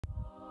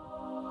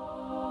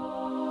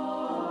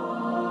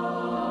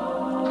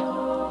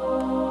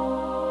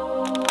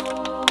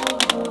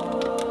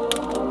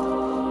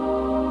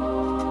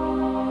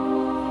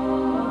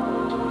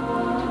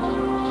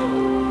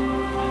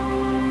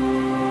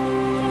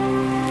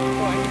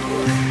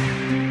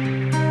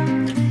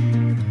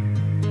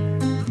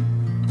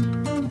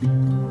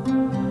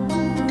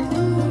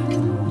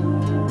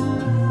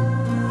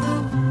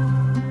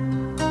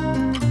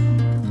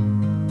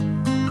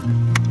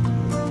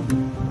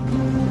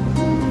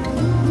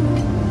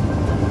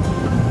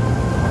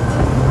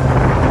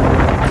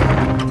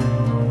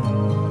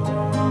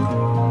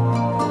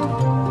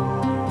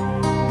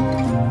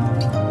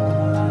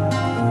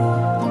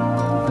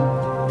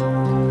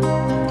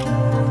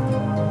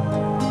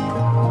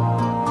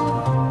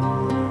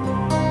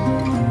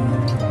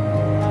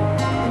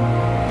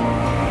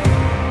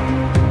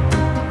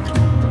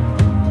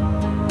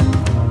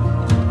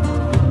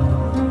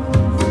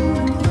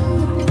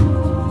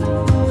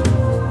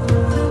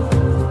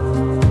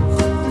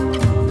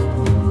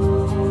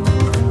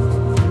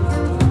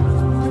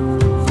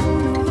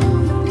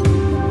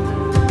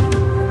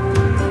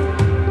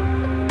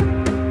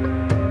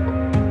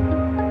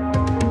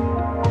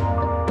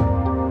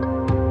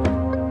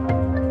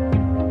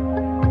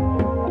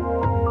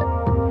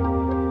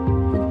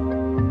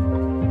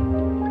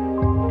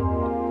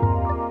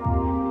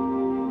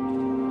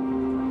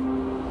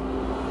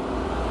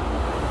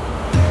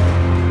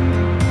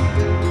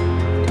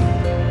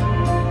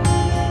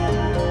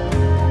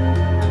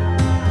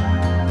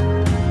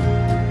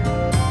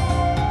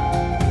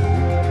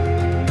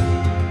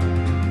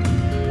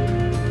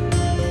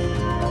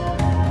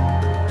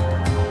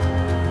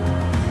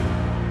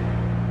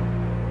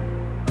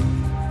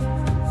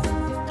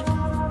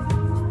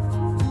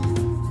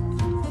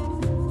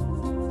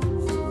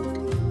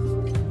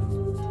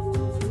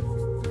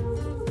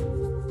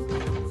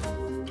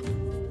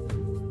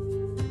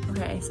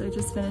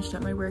just finished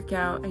up my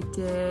workout. I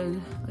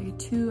did like a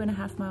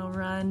 2.5 mile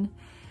run.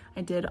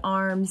 I did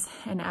arms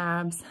and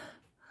abs,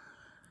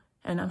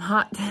 and I'm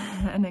hot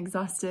and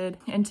exhausted.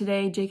 And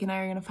today Jake and I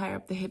are gonna fire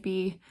up the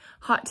hippie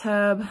hot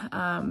tub.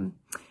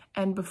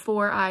 And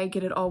before I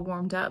get it all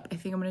warmed up, I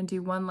think I'm gonna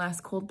do one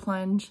last cold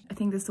plunge. I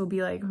think this will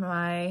be like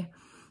my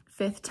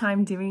 5th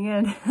time doing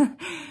it.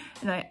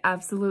 And I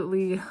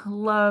absolutely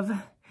love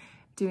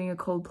doing a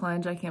cold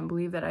plunge. I can't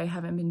believe that I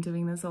haven't been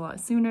doing this a lot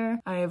sooner.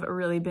 I have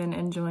really been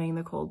enjoying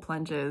the cold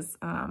plunges.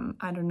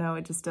 I don't know,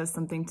 it just does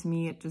something to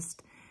me. It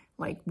just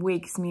like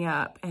wakes me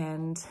up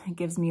and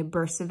gives me a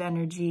burst of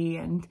energy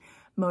and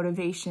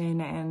motivation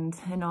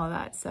and all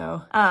that.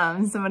 So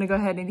I'm gonna go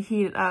ahead and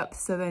heat it up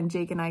so then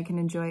Jake and I can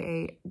enjoy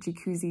a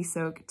jacuzzi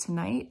soak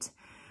tonight,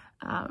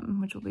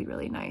 which will be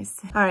really nice.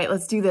 All right,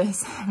 let's do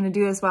this. I'm gonna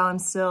do this while I'm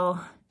still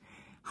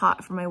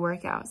hot for my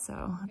workout,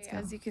 so let's go.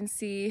 As you can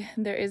see,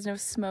 there is no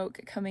smoke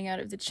coming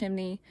out of the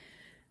chimney,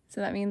 so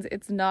that means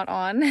it's not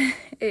on.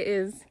 It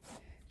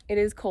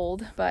is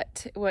cold,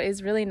 but what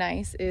is really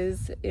nice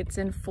is it's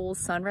in full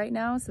sun right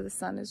now, so the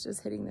sun is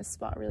just hitting this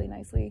spot really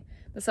nicely.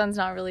 The sun's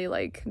not really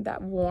like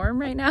that warm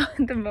right now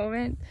at the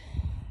moment,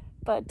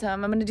 but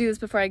I'm gonna do this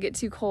before I get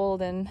too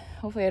cold and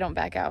hopefully I don't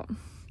back out.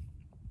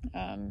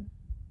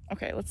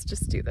 Okay, let's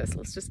just do this.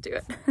 Let's just do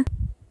it.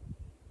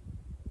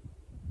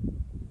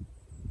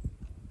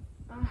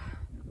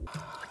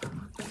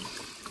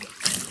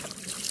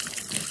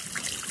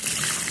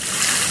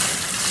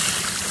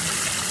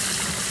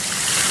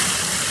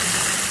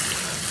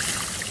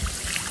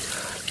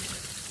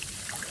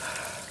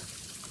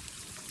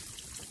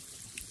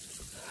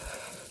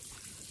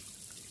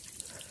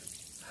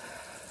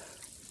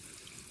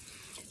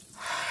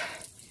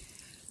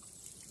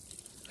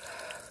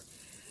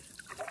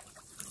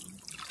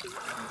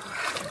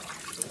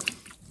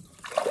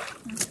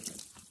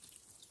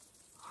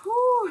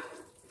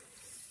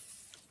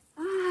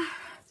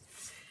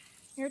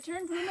 Your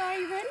turn, Bruno. Are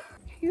you ready?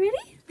 You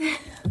ready?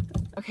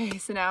 Okay,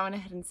 so now I'm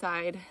gonna head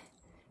inside,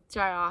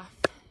 dry off,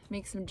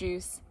 make some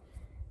juice,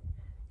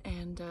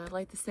 and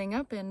light this thing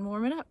up and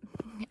warm it up,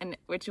 and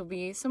which will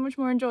be so much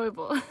more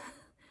enjoyable.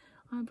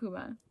 On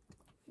Puma.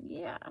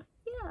 Yeah,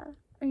 yeah.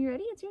 Are you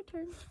ready? It's your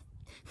turn.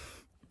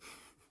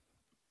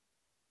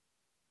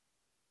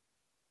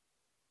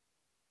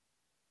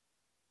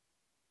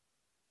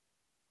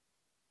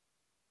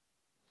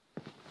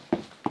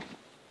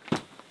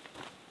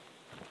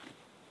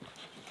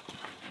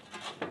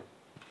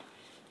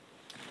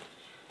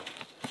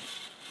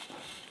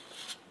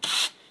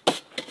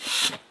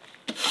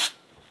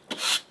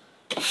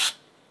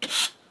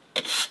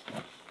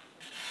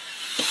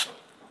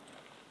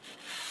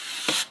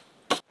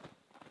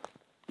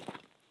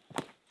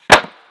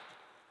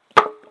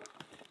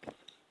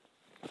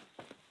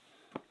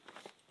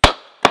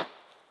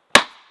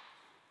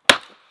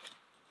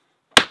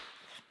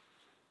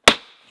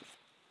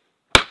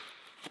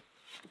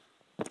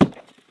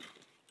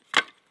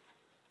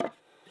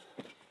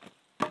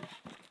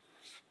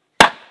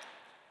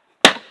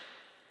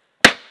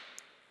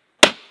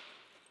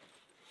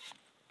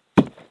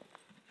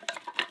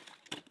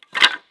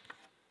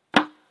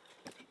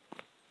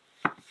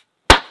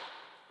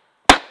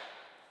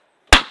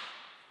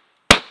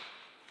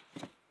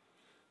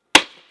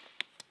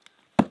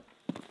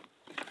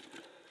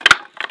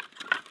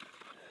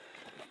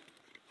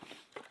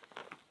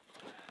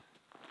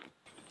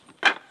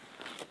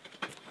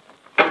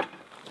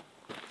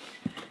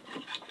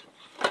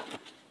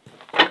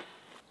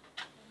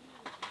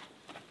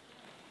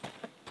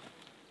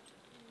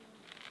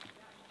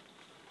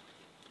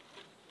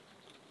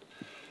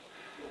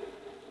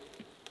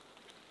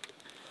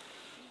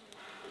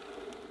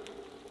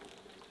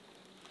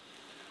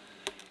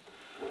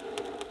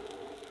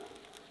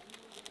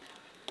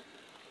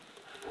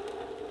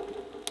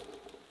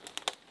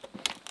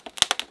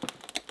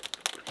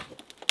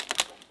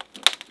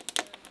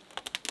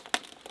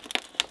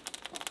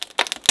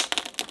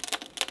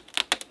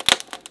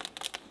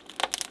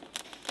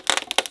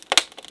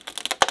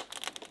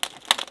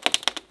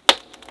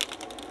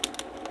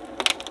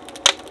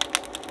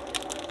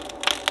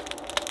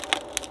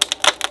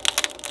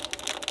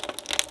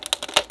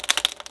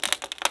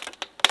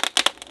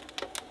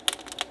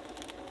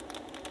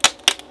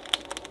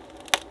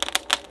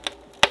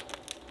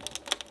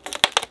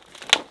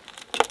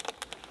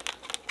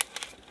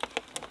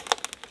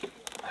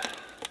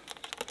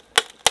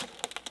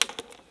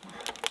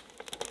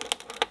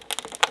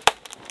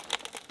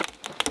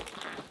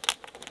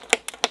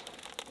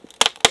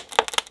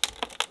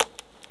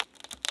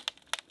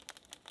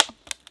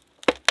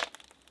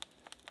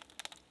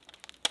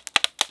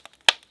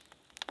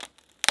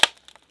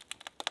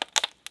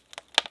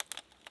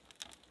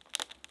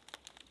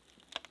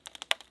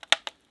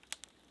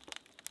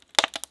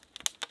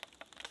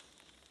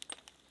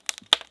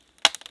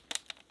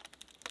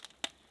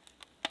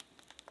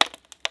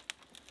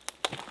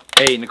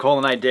 Hey, Nicole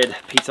and I did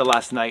pizza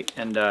last night,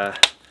 and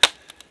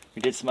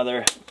we did some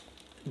other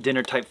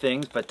dinner type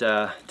things, but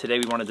today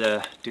we wanted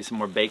to do some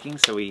more baking,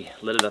 so we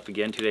lit it up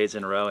again 2 days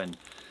in a row, and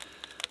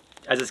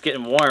as it's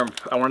getting warm,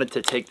 I wanted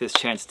to take this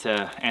chance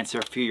to answer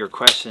a few of your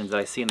questions that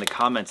I see in the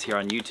comments here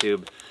on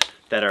YouTube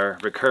that are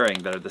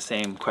recurring, that are the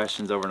same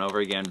questions over and over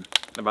again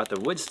about the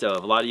wood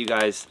stove. A lot of you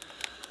guys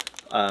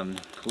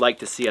like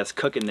to see us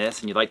cooking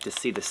this, and you'd like to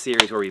see the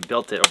series where we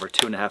built it over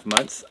 2.5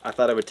 months. I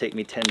thought it would take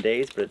me 10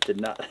 days, but it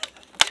did not.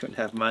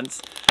 2.5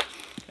 months.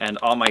 And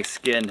all my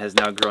skin has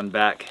now grown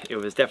back. It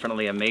was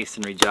definitely a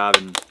masonry job,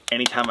 and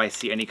anytime I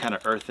see any kind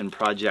of earthen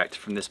project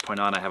from this point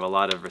on, I have a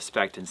lot of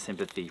respect and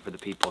sympathy for the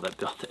people that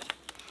built it.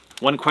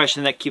 One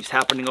question that keeps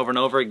happening over and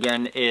over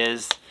again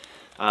is,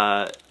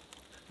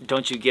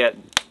 don't you get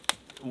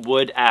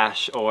wood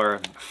ash or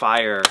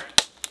fire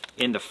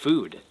in the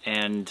food?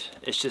 And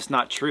it's just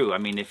not true. I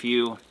mean, if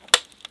you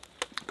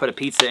put a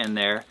pizza in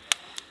there,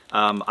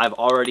 I've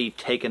already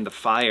taken the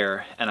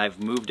fire and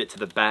I've moved it to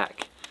the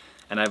back,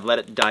 and I've let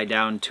it die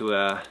down to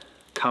a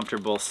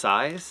comfortable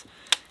size,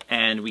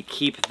 and we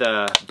keep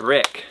the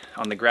brick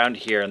on the ground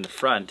here in the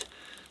front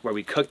where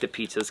we cook the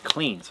pizzas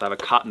clean. So I have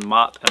a cotton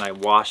mop and I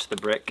wash the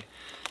brick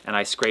and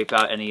I scrape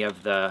out any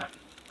of the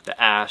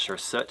ash or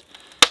soot,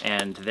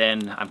 and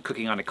then I'm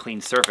cooking on a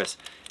clean surface.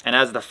 And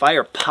as the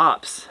fire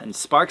pops and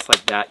sparks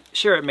like that,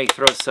 sure, it may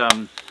throw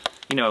some,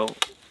 you know,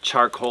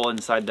 charcoal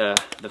inside the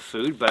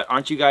food, but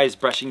aren't you guys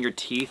brushing your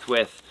teeth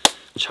with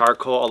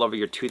charcoal all over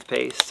your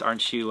toothpaste?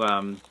 Aren't you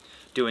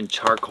doing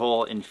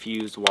charcoal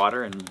infused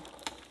water? And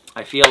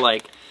I feel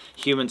like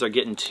humans are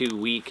getting too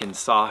weak and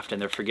soft, and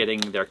they're forgetting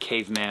their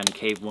caveman,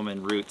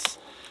 cavewoman roots,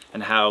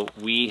 and how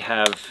we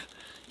have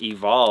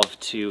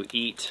evolved to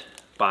eat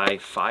by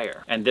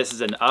fire. And this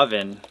is an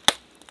oven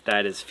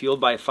that is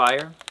fueled by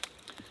fire,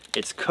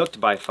 it's cooked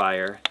by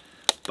fire,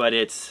 but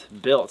it's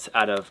built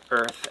out of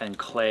earth and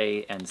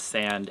clay and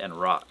sand and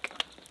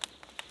rock.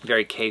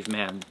 Very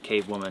caveman,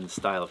 cavewoman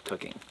style of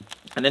cooking.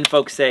 And then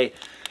folks say,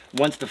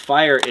 once the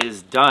fire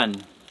is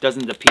done,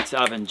 doesn't the pizza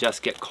oven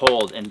just get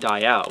cold and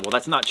die out? Well,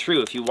 that's not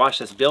true. If you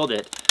watch us build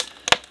it,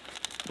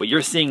 what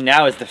you're seeing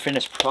now is the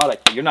finished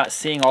product, but you're not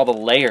seeing all the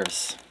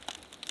layers.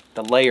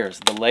 The layers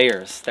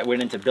that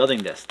went into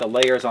building this. The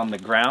layers on the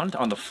ground,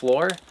 on the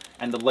floor,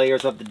 and the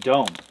layers of the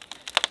dome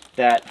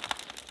that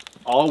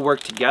all work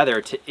together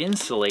to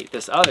insulate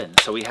this oven.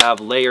 So we have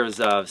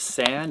layers of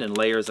sand and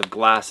layers of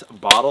glass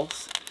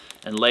bottles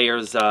and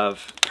layers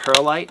of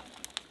perlite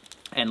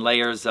and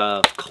layers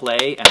of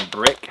clay and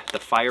brick, the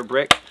fire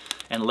brick,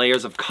 and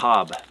layers of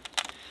cob.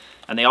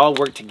 And they all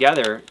work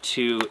together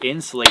to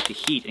insulate the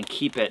heat and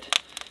keep it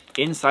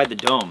inside the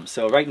dome.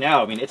 So right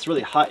now, I mean, it's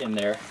really hot in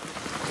there.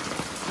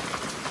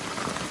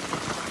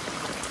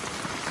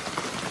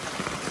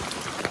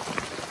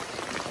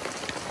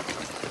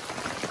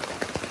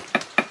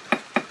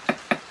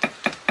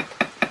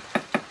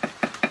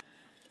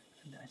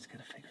 I just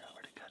gotta figure out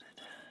where to cut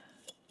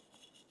it.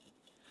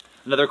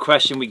 Another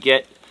question we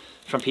get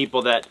from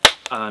people that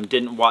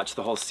didn't watch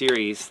the whole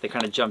series, they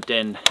kind of jumped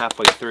in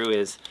halfway through,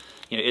 is,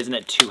 you know, isn't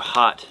it too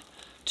hot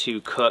to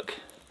cook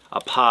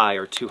a pie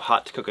or too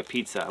hot to cook a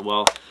pizza?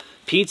 Well,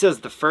 pizza is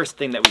the first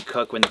thing that we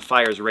cook when the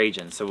fire's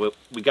raging. So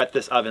we got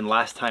this oven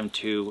last time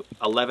to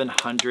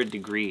 1100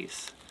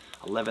 degrees.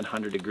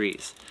 1100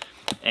 degrees.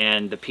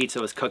 And the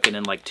pizza was cooking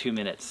in like 2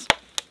 minutes.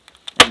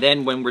 And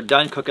then when we're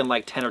done cooking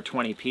like 10 or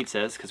 20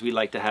 pizzas, because we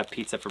like to have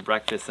pizza for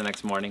breakfast the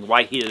next morning,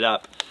 why heat it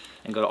up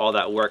and go to all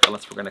that work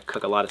unless we're going to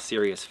cook a lot of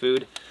serious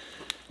food?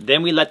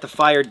 Then we let the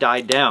fire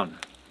die down,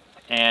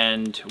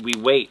 and we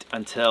wait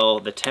until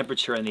the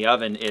temperature in the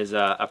oven is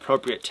an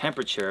appropriate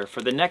temperature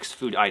for the next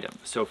food item.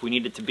 So if we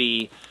need it to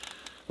be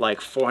like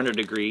 400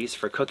 degrees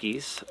for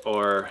cookies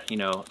or, you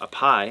know, a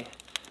pie,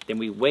 then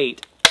we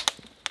wait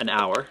an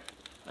hour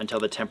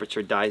until the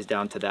temperature dies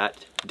down to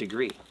that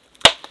degree.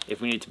 If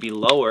we need it to be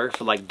lower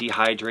for like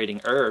dehydrating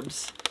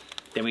herbs,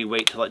 then we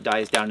wait till it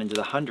dies down into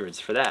the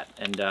hundreds for that.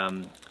 And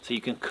so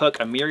you can cook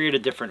a myriad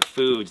of different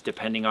foods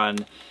depending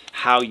on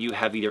how you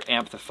have either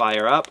amped the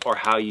fire up or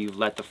how you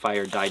let the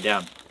fire die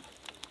down.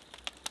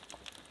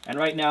 And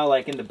right now,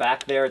 like in the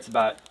back there, it's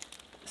about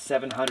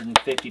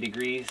 750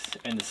 degrees.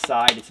 In the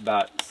side, it's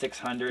about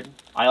 600.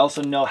 I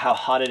also know how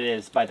hot it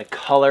is by the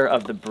color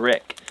of the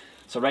brick.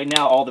 So right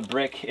now, all the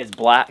brick is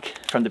black.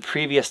 From the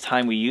previous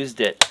time we used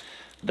it,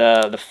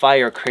 the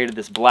fire created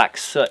this black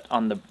soot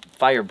on the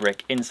fire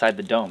brick inside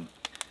the dome.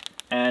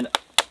 And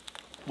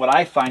what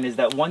I find is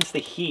that once the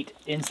heat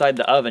inside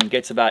the oven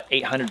gets about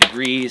 800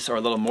 degrees or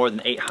a little more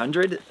than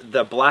 800,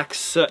 the black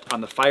soot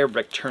on the fire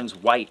brick turns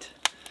white.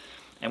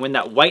 And when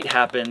that white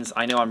happens,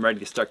 I know I'm ready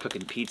to start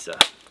cooking pizza,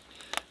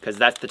 because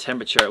that's the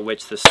temperature at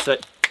which the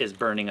soot is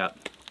burning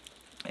up.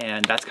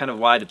 And that's kind of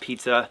why the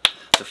pizza,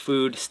 the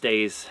food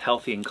stays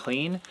healthy and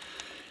clean,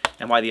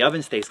 and why the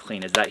oven stays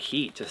clean, is that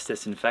heat just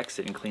disinfects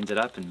it and cleans it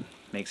up and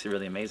makes it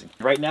really amazing.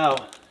 Right now,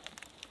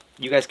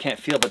 you guys can't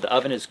feel, but the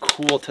oven is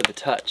cool to the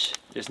touch.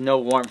 There's no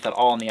warmth at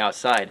all on the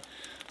outside.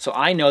 So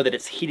I know that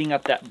it's heating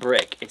up that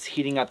brick, it's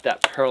heating up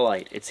that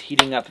perlite, it's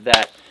heating up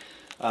that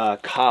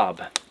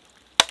cob.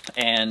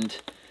 And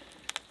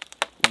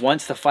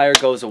once the fire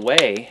goes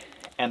away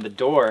and the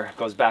door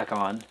goes back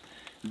on,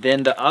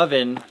 then the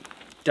oven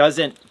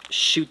doesn't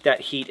shoot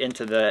that heat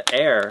into the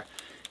air.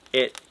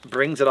 it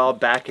brings it all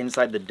back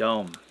inside the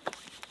dome.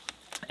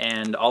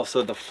 And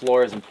also the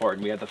floor is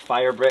important. We have the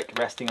fire brick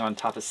resting on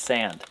top of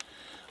sand,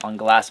 on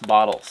glass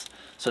bottles.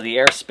 So the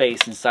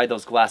airspace inside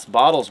those glass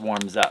bottles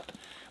warms up.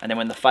 And then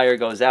when the fire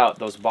goes out,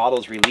 those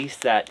bottles release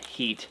that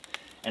heat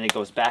and it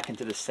goes back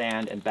into the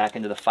sand and back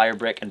into the fire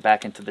brick and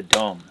back into the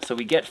dome. So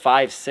we get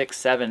 5, 6,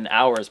 7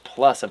 hours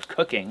plus of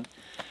cooking.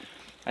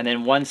 And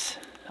then once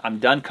I'm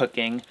done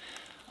cooking,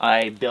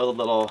 I build a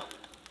little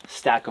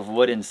stack of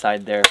wood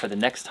inside there for the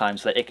next time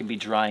so that it can be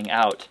drying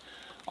out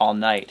all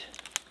night.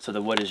 So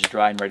the wood is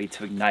dry and ready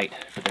to ignite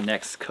for the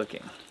next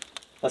cooking.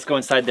 Let's go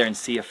inside there and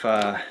see if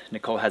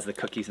Nicole has the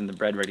cookies and the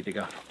bread ready to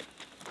go.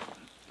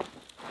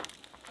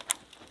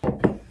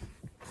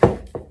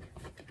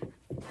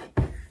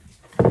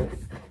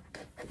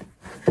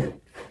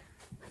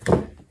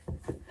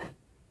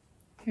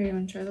 Here, you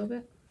want to try a little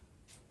bit?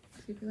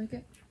 See if you like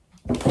it.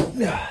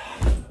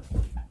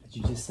 Did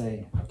you just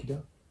say okie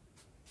doke?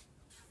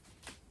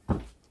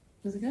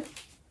 Was it good?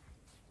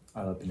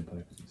 I love peanut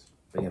butter cookies.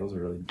 But yeah, those are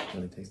really,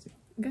 really tasty.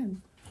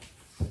 Good.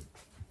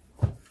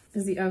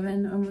 Is the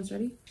oven almost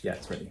ready? Yeah,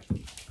 it's ready.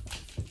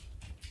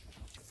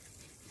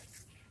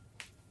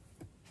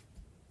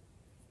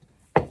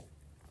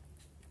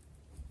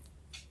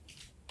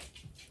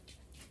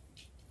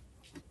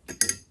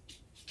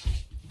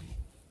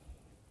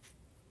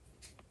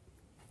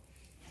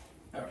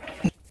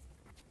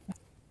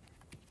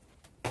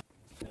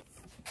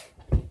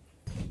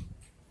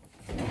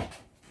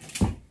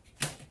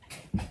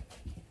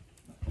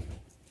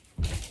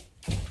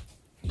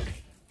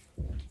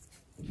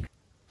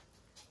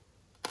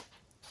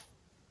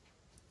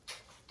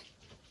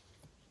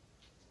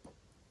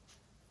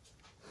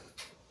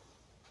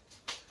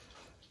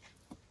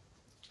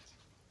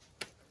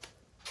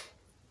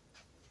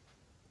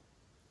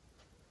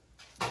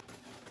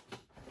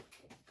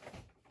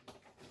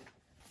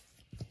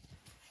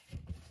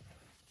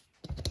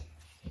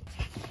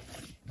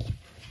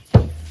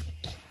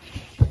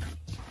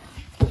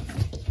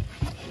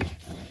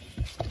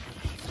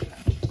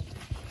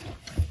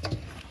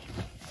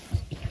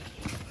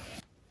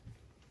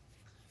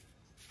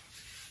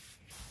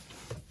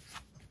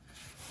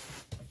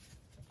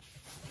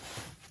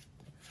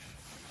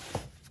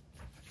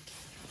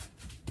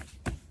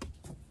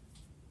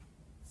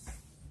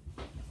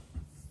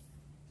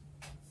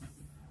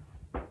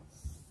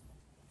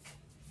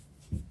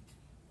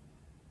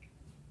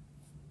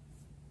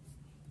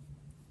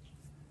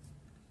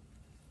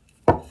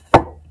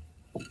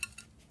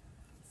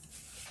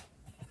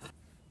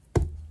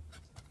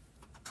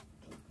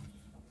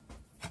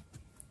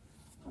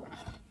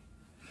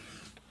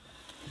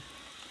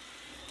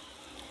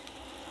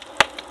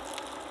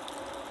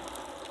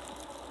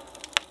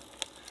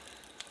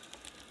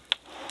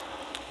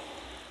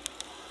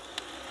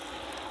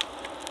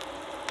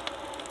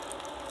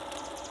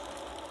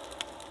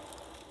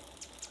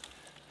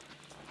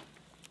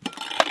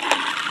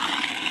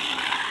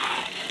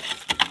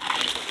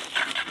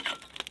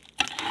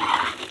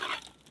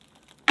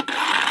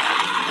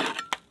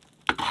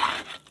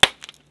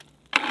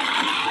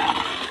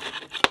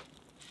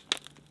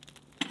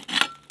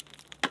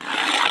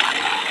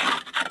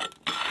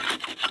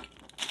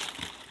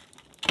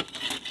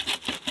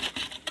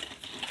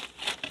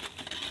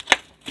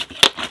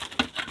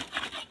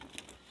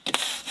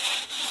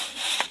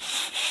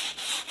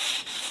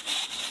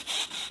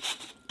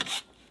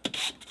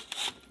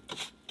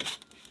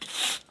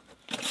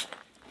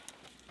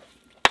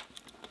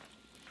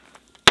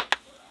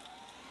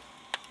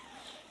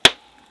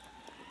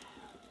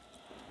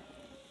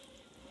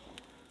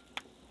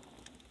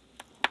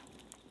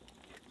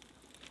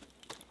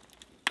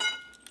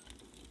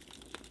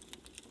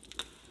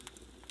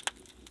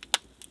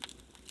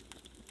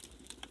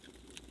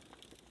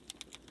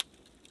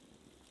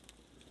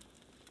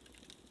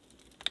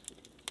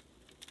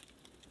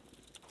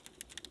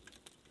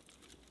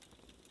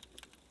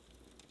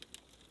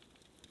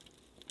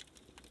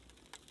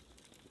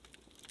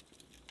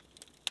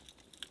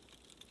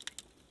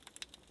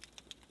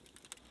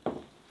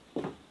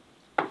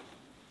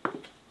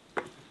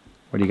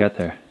 What do you got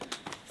there?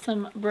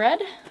 Some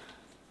bread,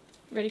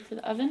 ready for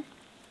the oven.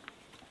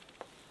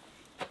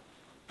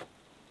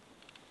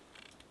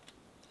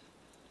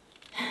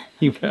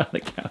 You put it on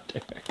the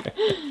counter.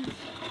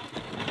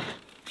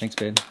 Thanks,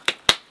 babe.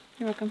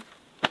 You're welcome.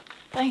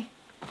 Bye.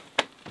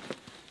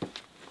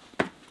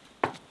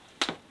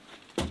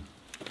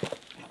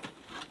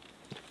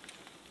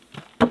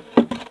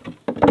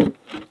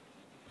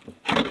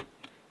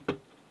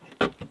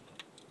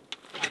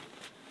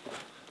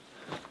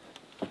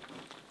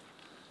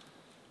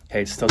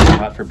 Okay, it's still too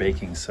hot for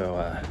baking,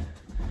 so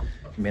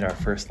we made our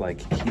first like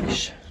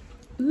quiche.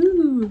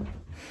 Ooh.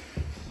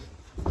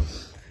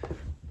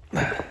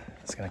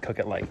 It's gonna cook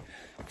at like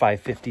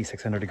 550,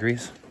 600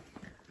 degrees.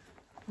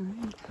 All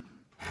right.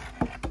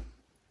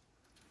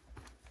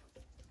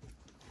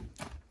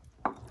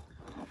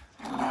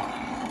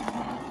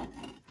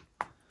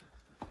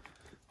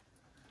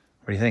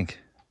 What do you think?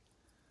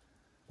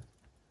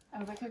 I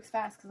hope it cooks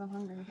fast because I'm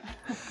hungry.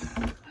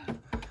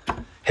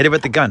 Hit it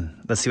with the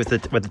gun. Let's see what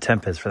the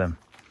temp is for them.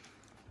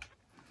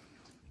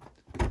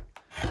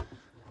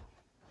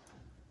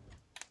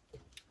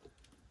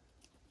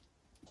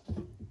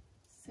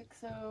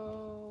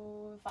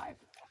 605.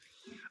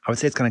 I would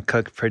say it's gonna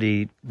cook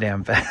pretty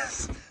damn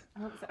fast. I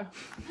hope so.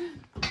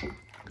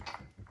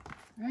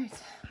 All right.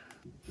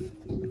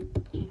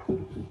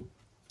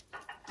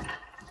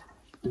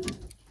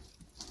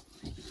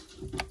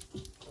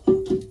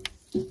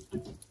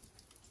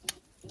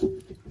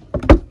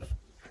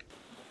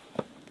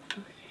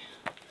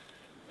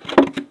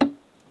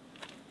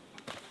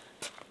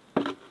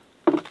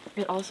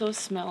 It also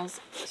smells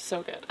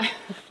so good.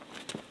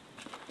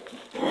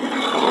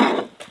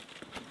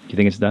 You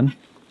think it's done?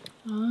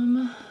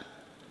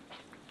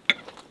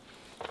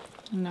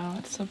 No,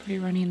 it's still pretty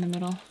runny in the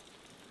middle.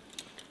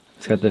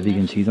 It's got the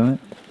vegan cheese on it?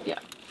 Yeah.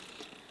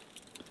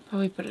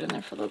 Probably put it in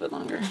there for a little bit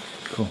longer.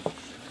 Cool.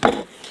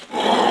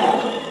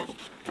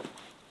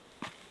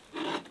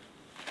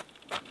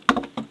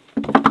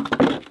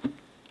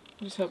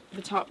 Just hope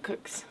the top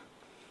cooks.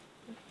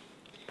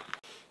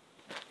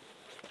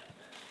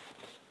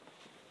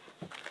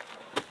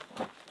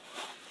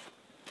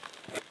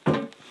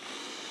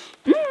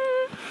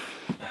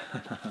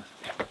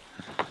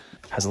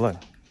 How's it look?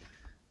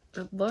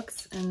 It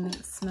looks and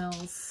it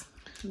smells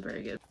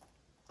very good.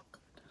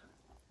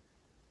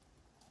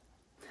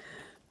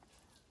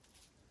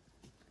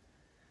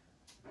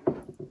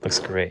 Looks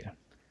great.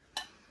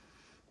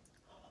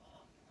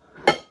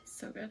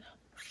 So good.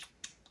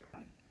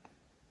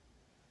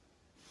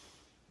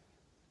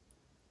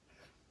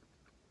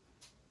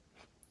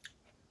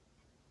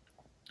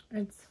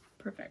 It's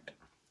perfect.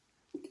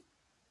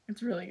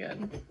 It's really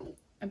good.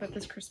 I bet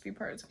this crispy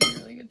part is gonna be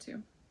really good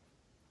too.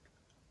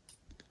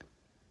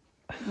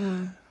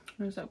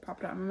 There's that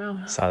popped out of my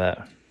mouth. Saw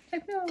that. I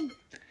know.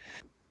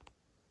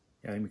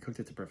 Yeah, I think we cooked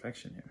it to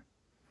perfection here.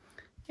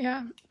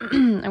 Yeah,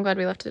 I'm glad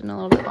we left it in a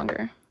little bit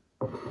longer.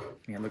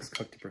 Yeah, it looks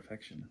cooked to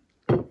perfection.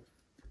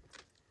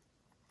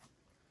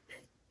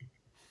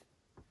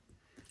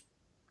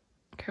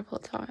 Careful,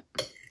 it's hot.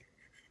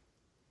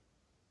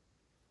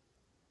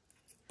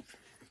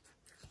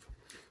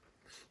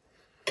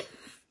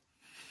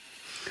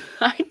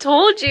 I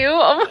told you!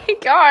 Oh my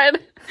god!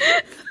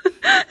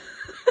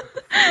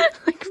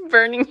 Like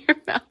burning your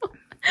mouth.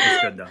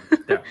 It's good though.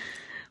 Yeah.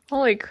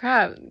 Holy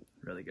crap.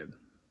 Really good.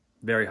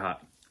 Very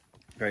hot.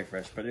 Very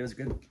fresh, but it was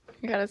good.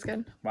 Yeah, that's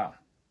good. Wow.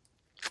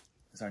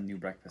 It's our new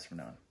breakfast from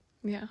now on.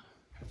 Yeah.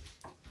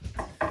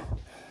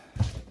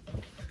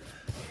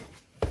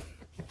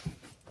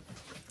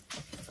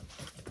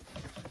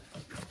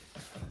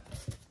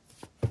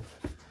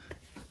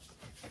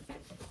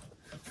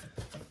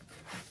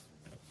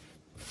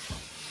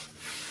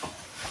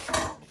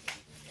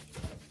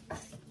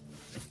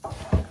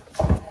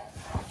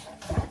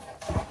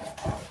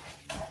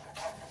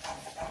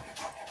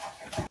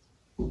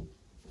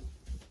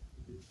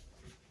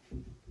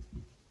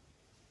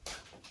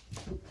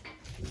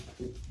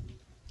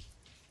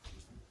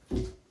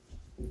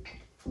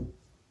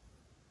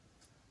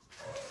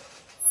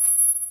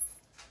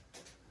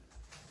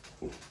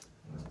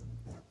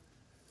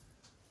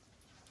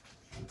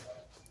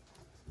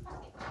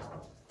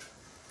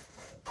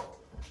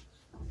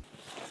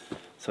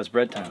 So it's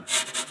bread time.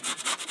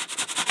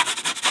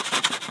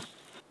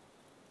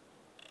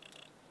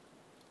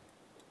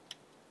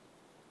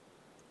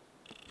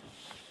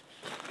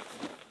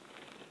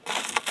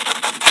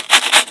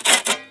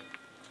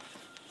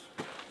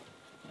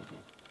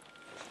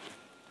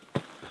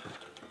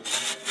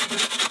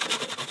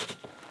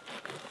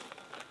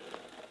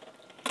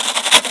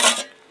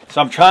 So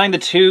I'm trying the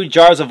 2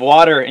 jars of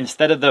water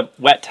instead of the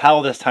wet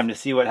towel this time to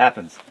see what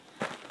happens.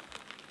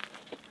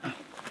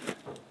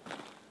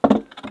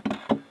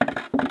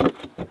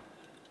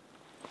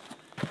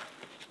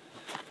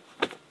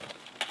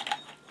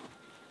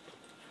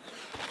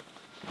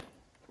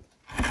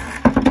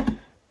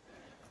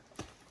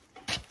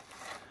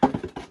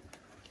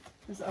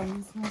 This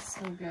oven smells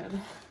so good.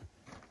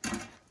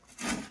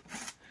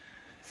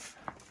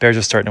 Bears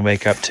are starting to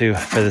wake up too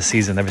for the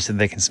season. Ever since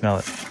they can smell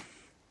it.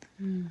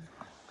 It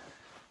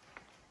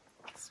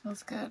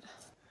smells good.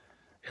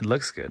 It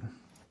looks good.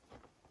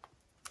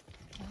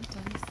 Yeah, it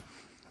does.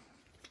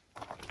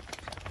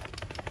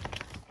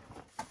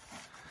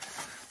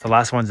 The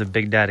last one's a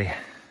Big Daddy.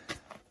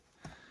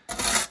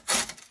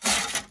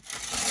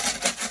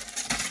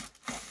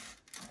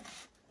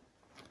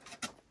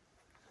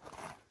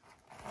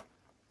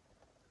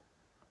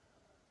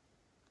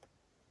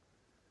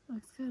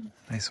 Looks good.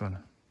 Nice one.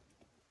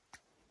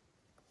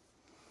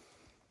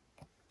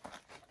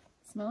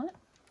 Smell it?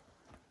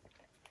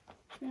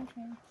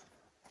 Okay.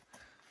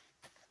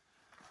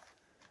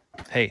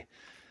 Hey,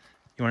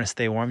 you want to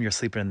stay warm? You're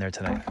sleeping in there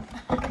tonight.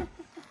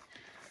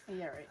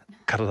 Yeah, right.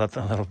 Cuddle up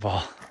in a little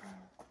ball.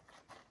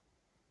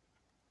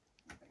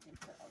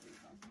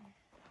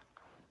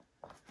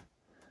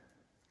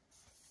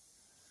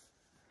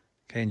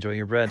 Okay, enjoy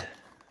your bread.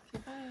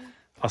 Okay, bye.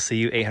 I'll see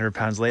you 800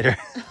 pounds later.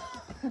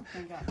 Oh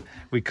my god.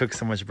 We cooked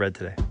so much bread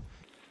today.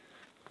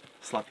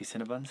 Sloppy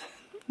Cinnabons.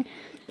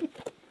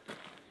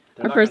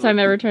 They're Our not first gonna time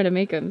look- ever trying to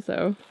make them,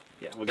 so.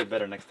 Yeah, we'll get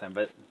better next time,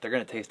 but they're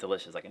gonna taste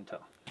delicious, I can tell.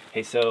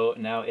 Hey, so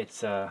now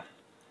it's about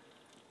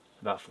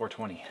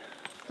 4:20.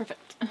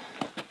 Perfect.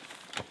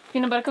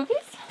 Peanut butter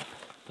cookies?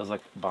 Those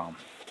look bomb.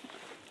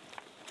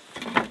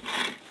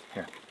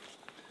 Here.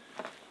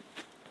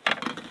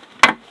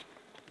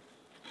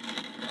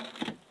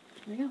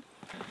 There we go.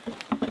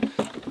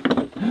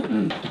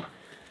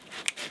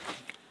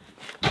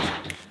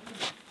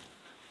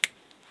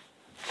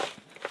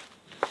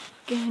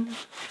 Again.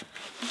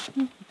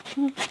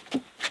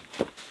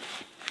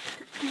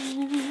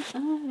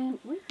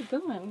 Where you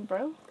going,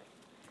 bro?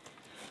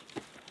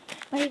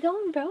 Where you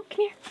going, bro? Come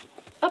here.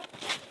 Up.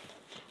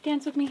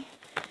 Dance with me.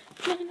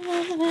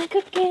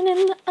 Cooking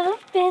in the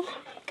oven.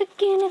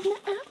 Cooking in the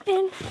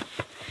oven.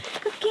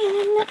 Cooking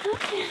in the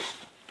oven.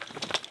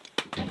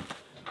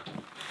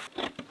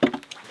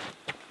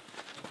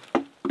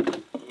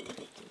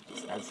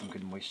 Just add some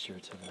good moisture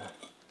to the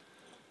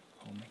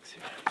whole mix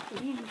here.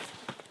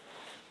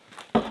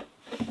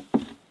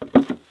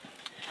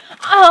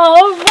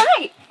 All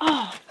right.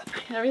 Oh,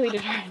 that really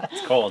did hurt.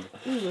 It's cold.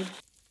 Ooh.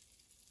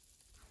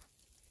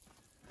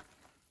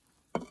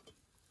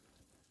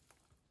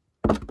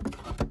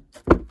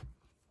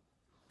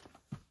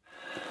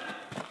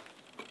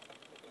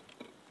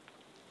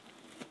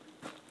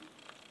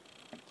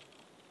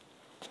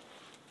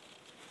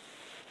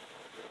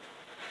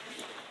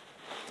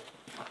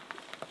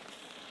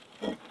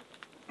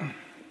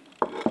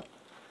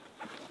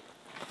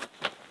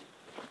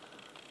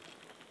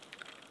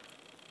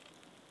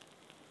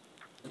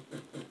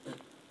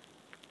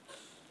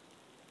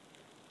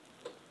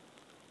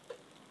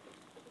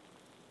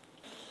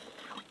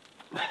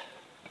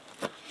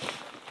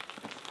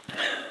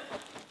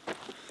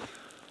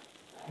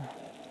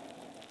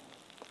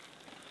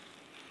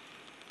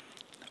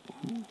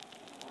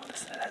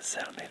 Listen to that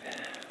sound, baby.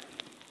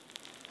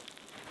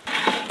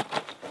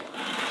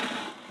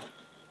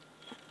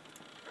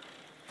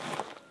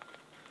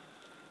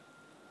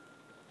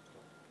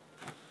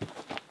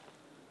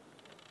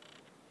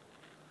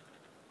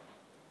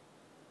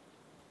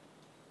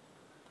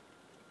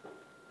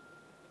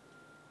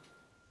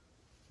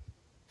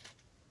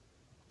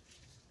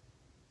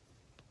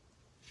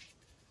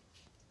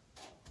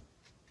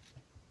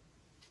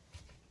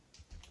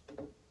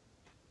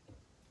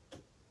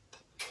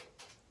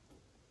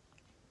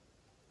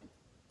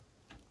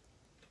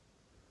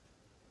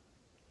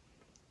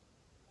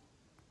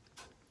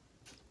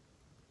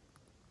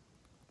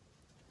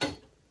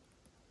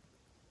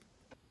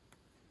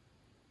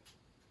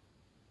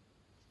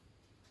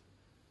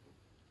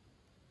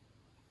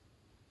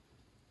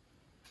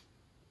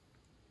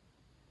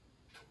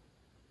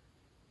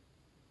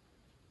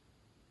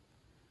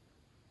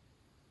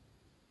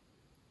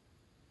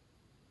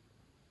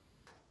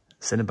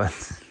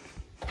 Cinnabon.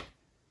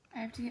 I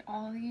have to eat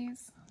all of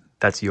these.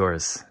 That's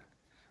yours.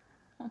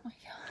 Oh my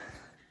god.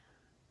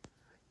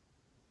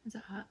 Is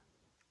it hot?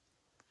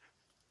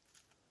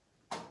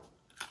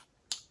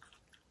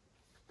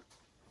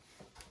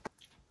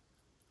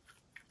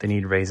 They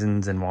need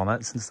raisins and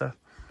walnuts and stuff.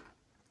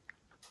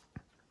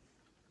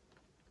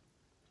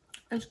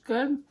 It's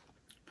good.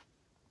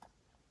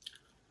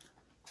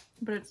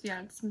 But it's,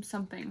 yeah, it's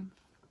something.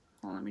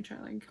 Well, let me try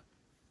like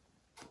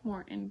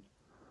more in.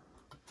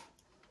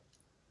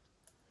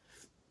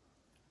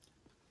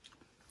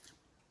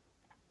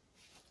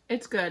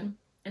 It's good.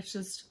 It's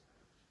just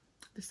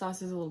the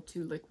sauce is a little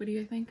too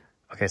liquidy, I think.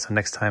 Okay, so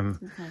next time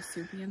It's kind of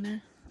soupy in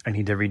there. I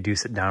need to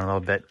reduce it down a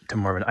little bit to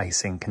more of an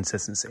icing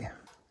consistency.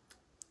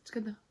 It's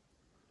good though.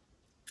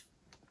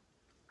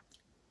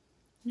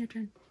 Your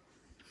turn.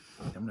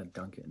 I'm gonna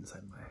dunk it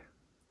inside my...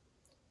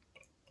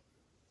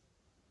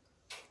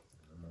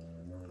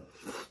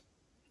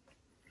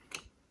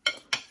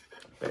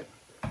 Babe.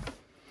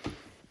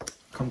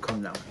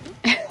 Come now.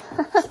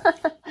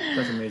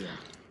 That's amazing.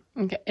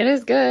 Okay, it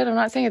is good. I'm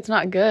not saying it's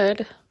not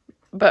good,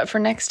 but for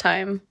next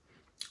time,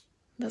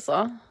 that's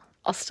all.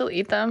 I'll still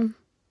eat them.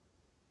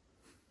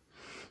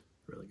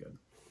 Really good.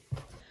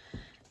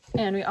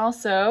 And we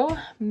also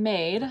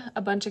made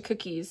a bunch of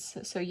cookies.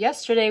 So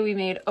yesterday we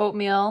made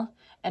oatmeal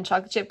and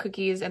chocolate chip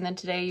cookies, and then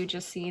today you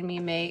just seen me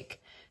make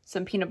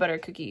some peanut butter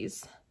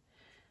cookies.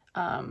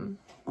 They're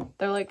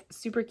like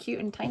super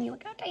cute and tiny.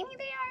 Look how tiny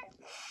they are.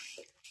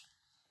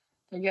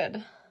 They're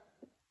good.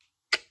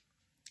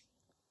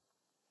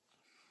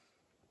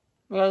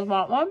 You guys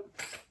want one?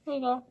 Here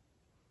you go.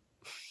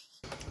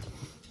 I'm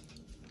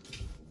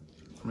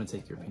gonna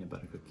take your peanut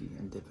butter cookie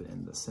and dip it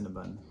in the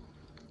Cinnabon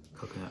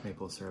coconut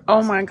maple syrup.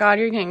 Oh my god,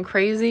 you're getting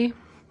crazy.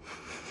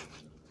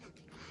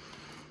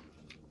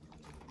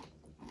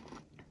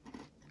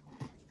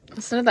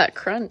 Listen to that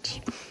crunch.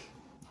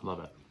 I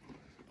love it.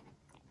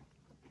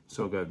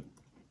 So good.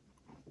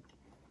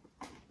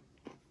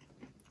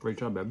 Great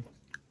job, babe.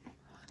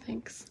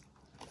 Thanks.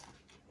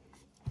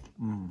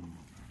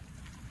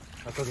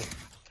 That's okay.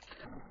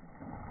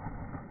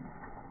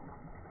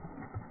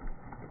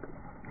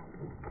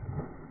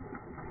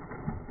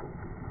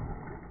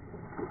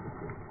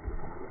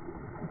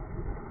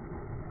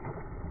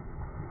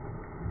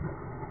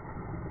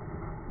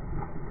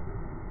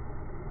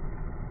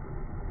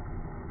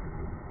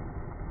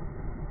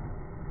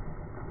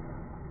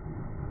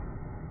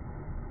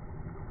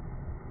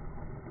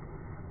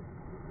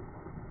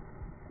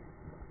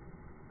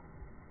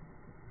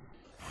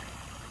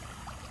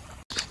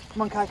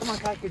 Come on, Kai. Come on,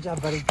 Kai. Good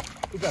job, buddy.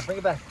 Good job. Bring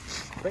it back.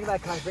 Bring it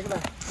back, Kai. Bring it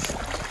back.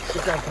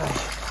 Good job,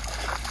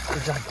 Kai.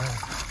 Good job,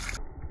 Kai.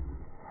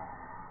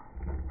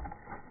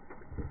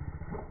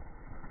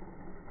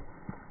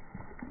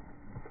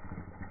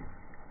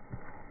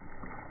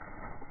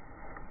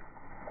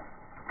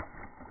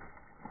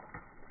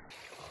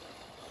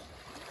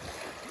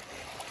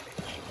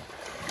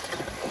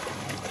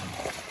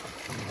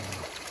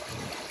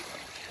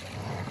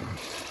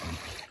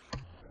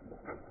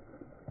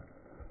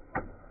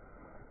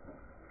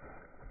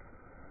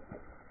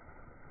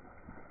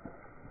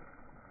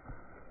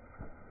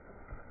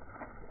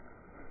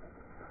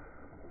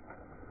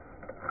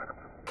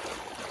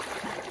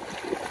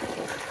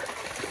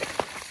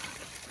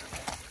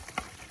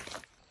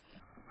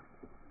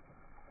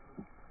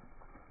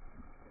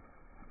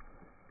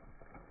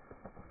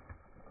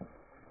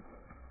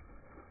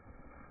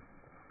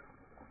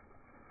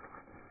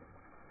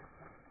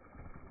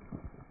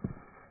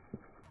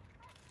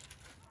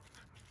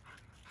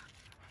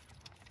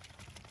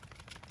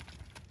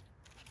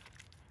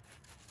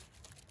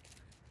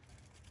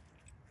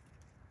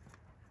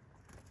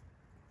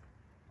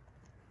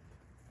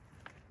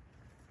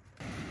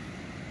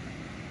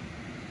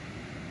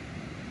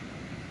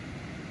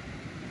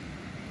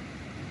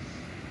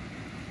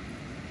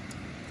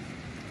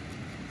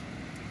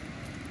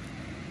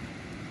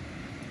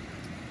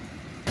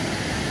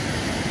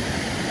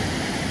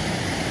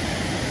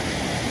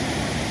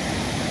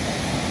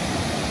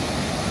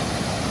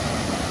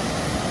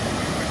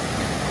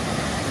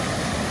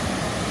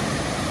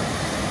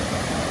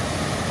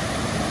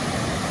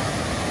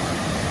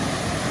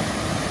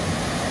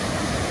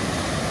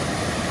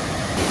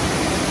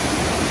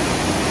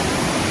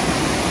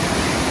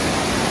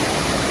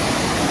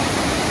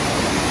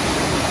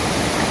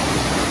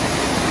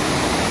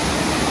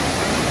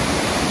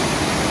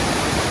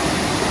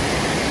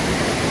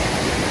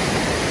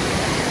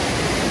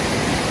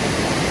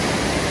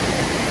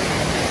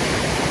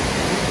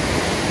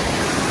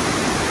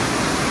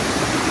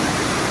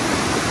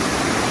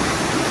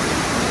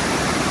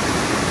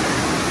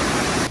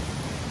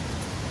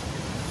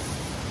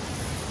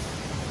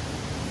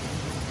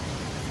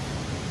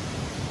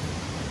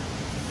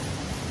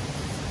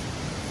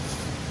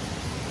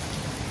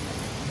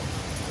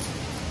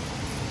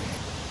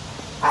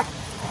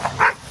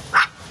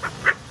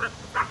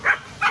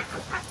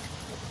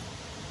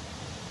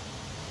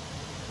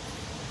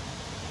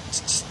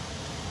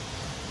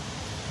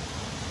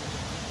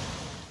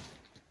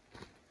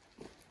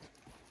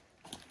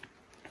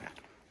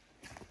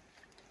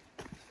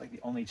 Like the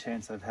only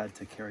chance I've had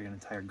to carry an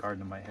entire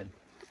garden on my head.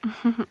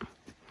 Am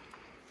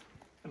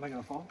I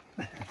gonna fall?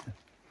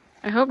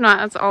 I hope not.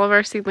 That's all of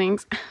our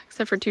seedlings,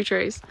 except for 2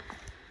 trays.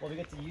 Well, we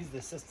get to use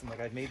this system. Like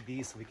I've made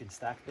these so we can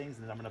stack things,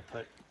 and then I'm gonna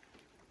put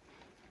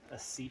a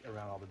seat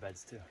around all the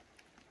beds too.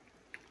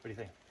 What do you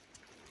think?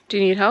 Do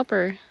you need help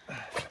or?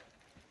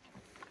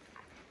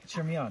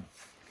 Cheer me on.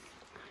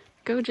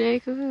 Go,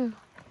 Jake. Ooh.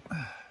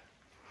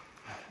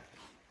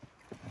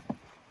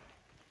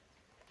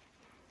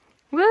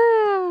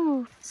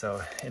 Woo!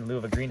 So in lieu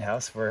of a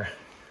greenhouse, we're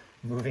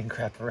moving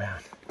crap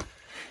around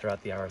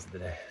throughout the hours of the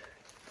day.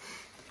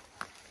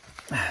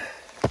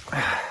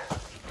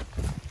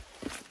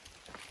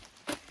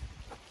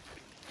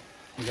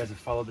 You guys have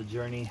followed the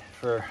journey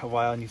for a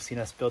while, and you've seen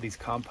us build these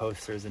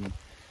composters and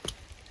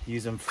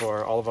use them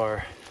for all of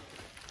our,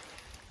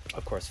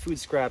 of course, food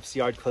scraps,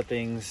 yard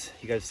clippings.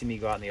 You guys have seen me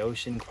go out in the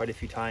ocean quite a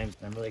few times.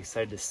 I'm really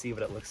excited to see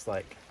what it looks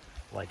like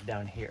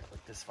down here,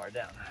 like this far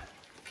down.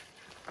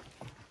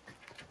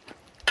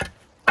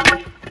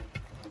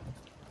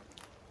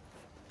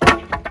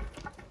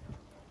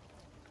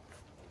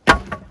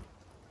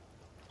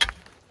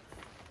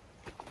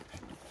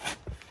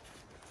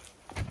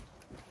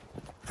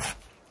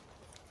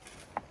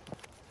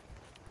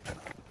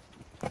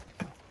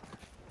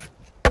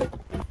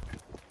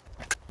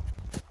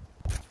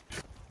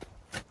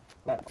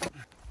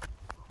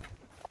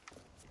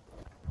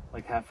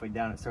 Like halfway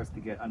down, it starts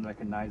to get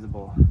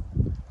unrecognizable.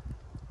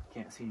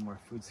 Can't see any more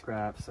food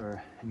scraps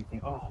or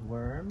anything. Oh,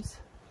 worms.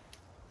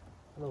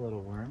 Hello,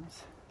 little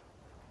worms.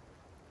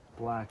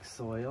 Black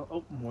soil.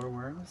 Oh, more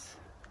worms.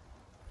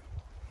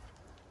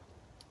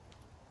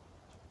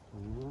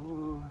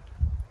 Ooh.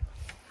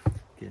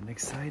 Getting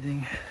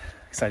exciting.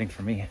 Exciting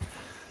for me.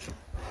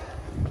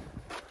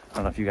 I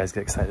don't know if you guys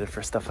get excited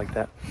for stuff like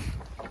that.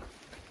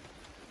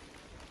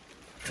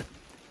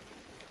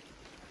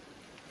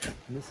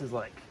 And this is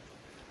like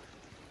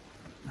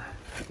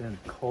in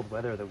the cold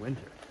weather of the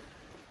winter.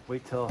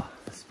 Wait till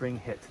the spring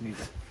hits and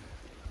these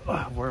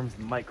worms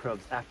and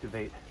microbes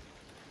activate.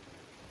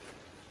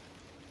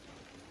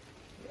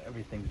 Yeah,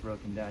 everything's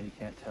broken down, you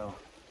can't tell.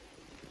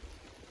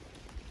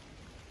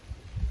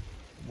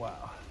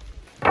 Wow.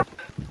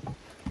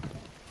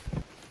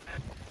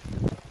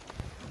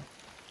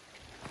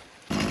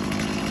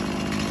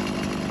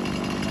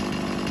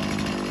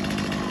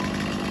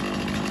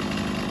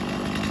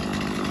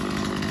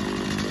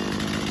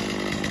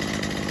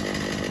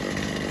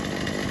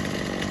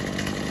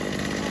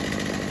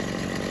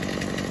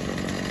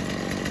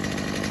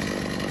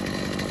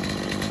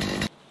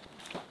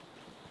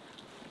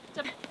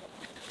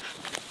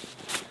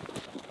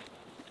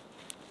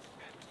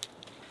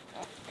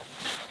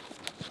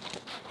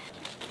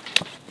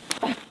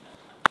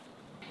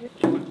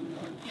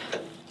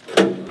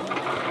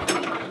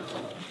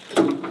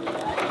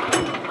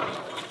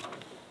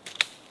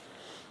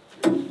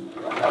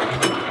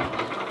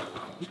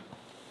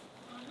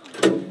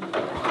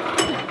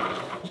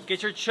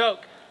 Get your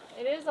choke.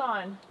 It is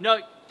on. No,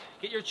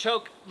 get your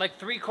choke like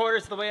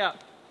 3/4 of the way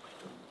up.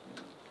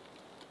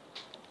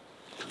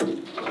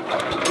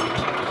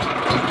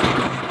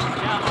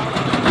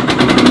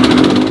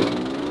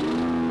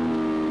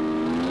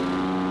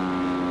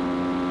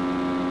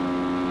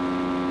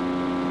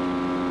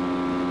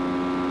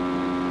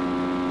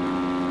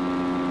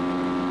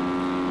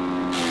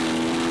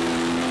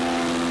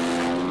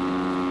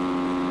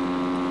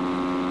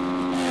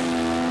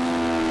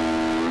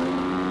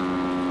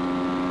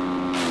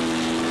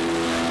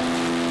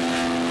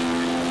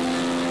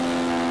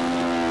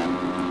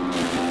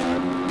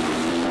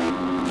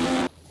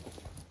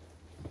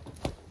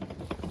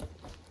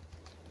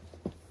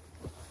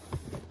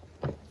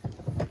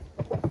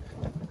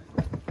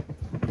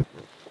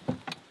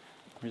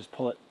 Just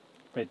pull it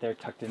right there,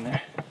 tucked in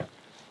there.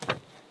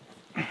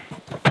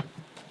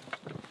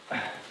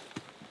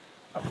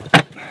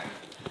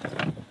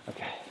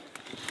 Okay.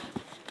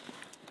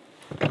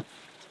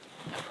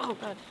 Oh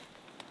god.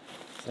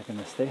 Second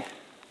to stay.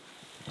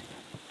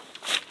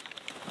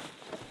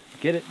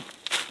 Get it.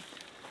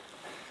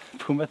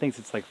 Puma thinks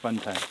it's like fun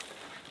time.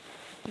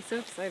 He's so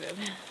excited.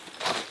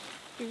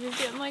 He's just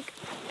getting like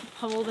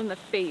pummeled in the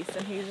face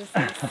and he's just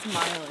like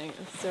smiling.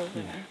 It's so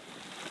funny. Yeah.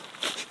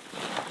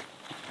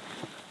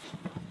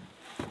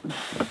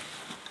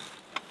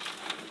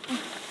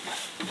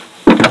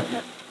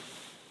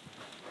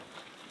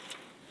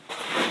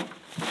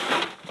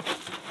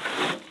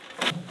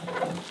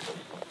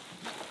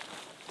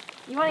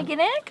 You want to get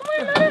in? Come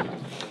on, look.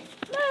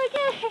 Look,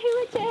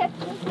 what's up?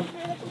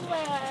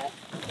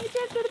 What's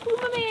up for the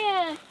Puma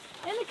man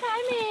and the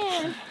Kai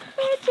man?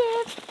 What's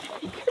up?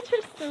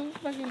 You're so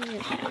fucking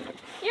weird.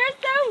 You're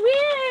so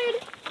weird.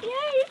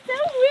 Yeah, you're so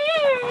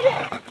weird.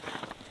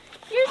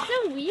 You're so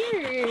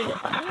weird.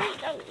 You're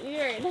so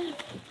weird.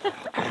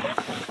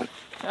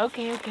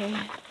 Okay, okay.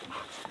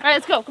 All right,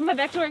 let's go. Come on,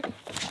 back to work.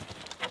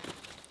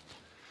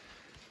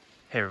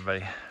 Hey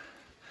everybody.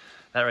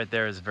 That right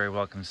there is a very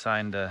welcome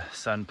sign, the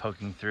sun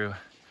poking through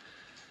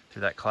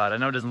that cloud. I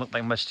know it doesn't look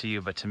like much to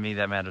you, but to me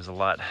that matters a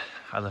lot.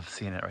 I love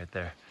seeing it right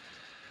there.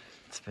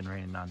 It's been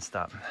raining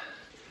nonstop.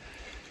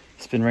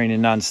 It's been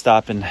raining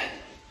nonstop, and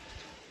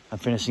I'm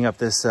finishing up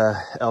this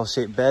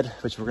L-shaped bed,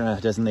 which we're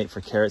gonna designate for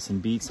carrots and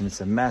beets, and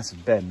it's a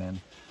massive bed, man.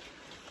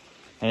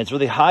 And it's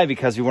really high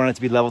because we want it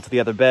to be level to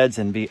the other beds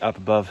and be up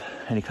above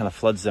any kind of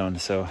flood zone.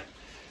 So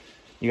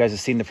you guys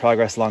have seen the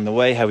progress along the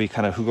way, how we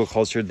kind of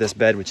hugelkultured this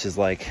bed, which is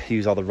like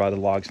use all the rotted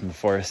logs from the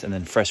forest, and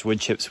then fresh wood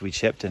chips we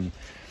chipped, and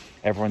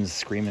everyone's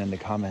screaming in the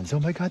comments, oh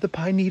my God, the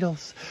pine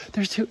needles,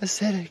 they're too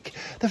acidic,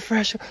 the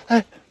fresh.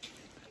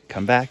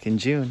 Come back in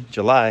June,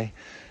 July,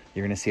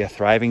 you're gonna see a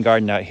thriving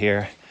garden out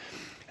here,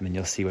 and then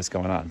you'll see what's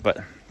going on.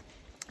 But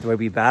the way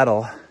we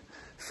battle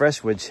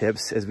fresh wood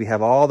chips is we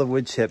have all the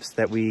wood chips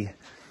that we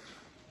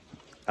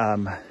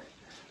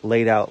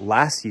laid out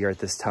last year at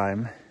this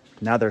time.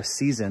 Now they're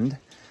seasoned,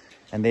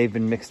 and they've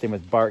been mixed in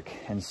with bark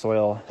and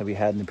soil that we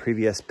had in the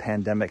previous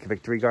pandemic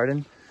victory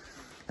garden.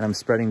 And I'm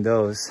spreading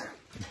those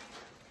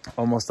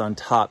almost on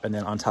top, and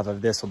then on top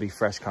of this will be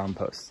fresh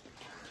compost.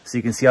 So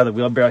you can see how the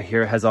wheelbarrow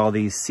here has all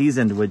these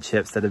seasoned wood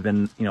chips that have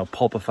been, you know,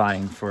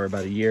 pulpifying for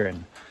about a year.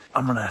 And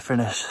I'm gonna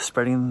finish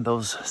spreading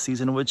those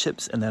seasoned wood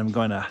chips, and then I'm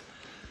going to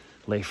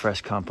lay fresh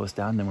compost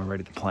down, and then we're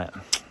ready to plant.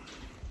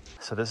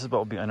 So this is what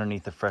will be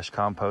underneath the fresh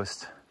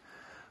compost.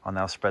 I'll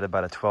now spread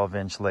about a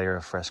 12-inch layer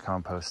of fresh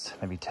compost,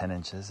 maybe 10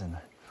 inches. And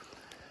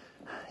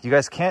you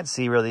guys can't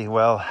see really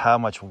well how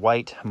much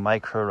white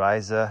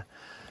mycorrhiza,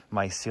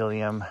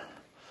 mycelium,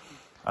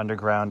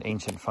 underground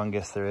ancient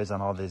fungus there is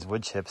on all these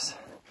wood chips.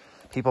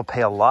 People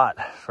pay a lot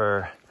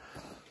for,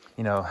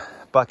 you know,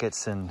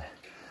 buckets and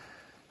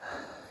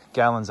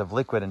gallons of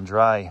liquid and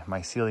dry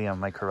mycelium,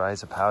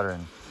 mycorrhiza powder.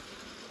 And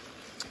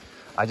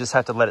I just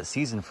have to let it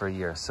season for a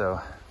year. So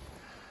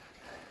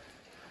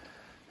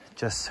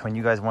just when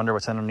you guys wonder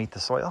what's underneath the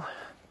soil,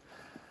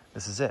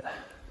 this is it.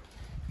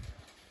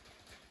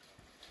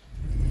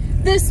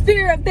 The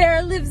spirit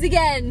bear lives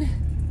again.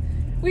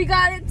 We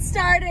got it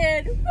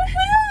started.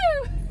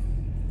 Woohoo!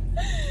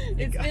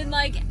 It's been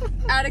like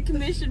out of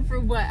commission for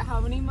what, how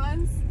many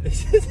months?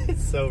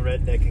 It's so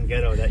redneck and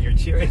ghetto that you're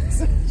cheering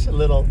such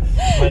little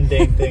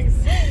mundane things.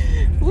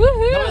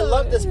 Woohoo! No, I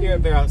love the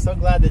spirit bear. I'm so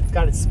glad that it's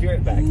got its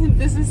spirit back.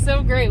 This is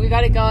so great. We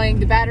got it going.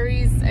 The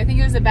batteries, I think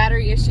it was a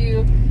battery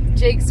issue.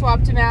 Jake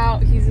swapped him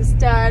out. He's a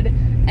stud.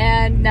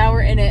 And now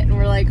we're in it, and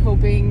we're like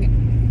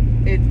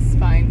hoping it's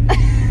fine.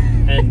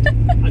 And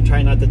I'm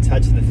trying not to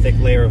touch the thick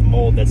layer of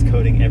mold that's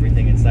coating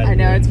everything inside. I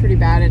know, it's pretty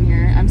bad in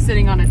here. I'm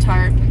sitting on a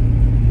tarp.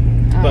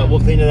 But we'll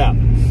clean it up.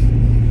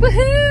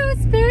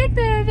 Woohoo! Spirit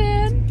bear,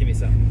 man! Give me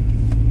some.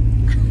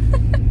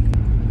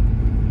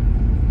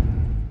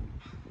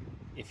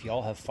 If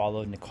y'all have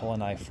followed Nicole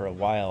and I for a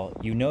while,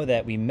 you know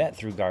that we met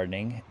through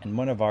gardening, and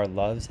one of our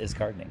loves is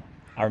gardening.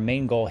 Our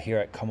main goal here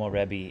at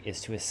Komorebi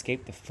is to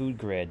escape the food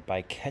grid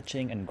by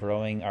catching and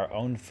growing our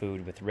own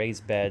food with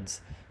raised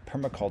beds,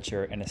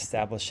 permaculture, and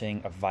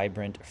establishing a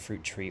vibrant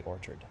fruit tree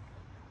orchard.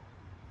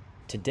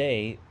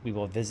 Today, we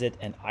will visit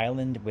an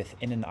island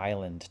within an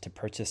island to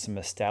purchase some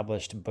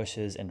established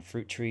bushes and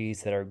fruit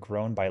trees that are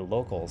grown by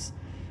locals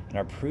and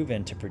are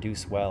proven to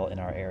produce well in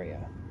our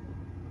area.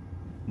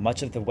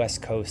 Much of the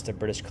west coast of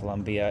British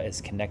Columbia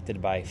is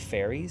connected by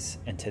ferries,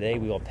 and today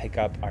we will pick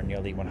up our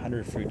nearly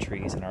 100 fruit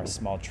trees in our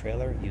small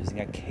trailer using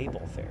a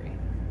cable ferry.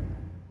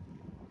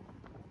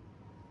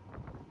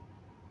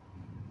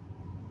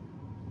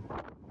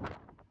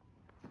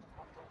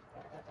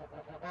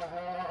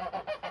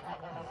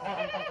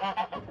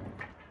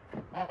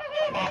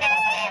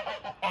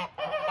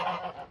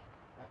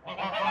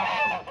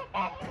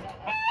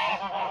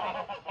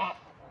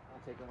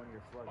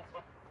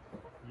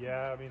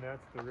 Yeah, I mean,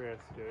 that's the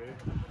risk, eh?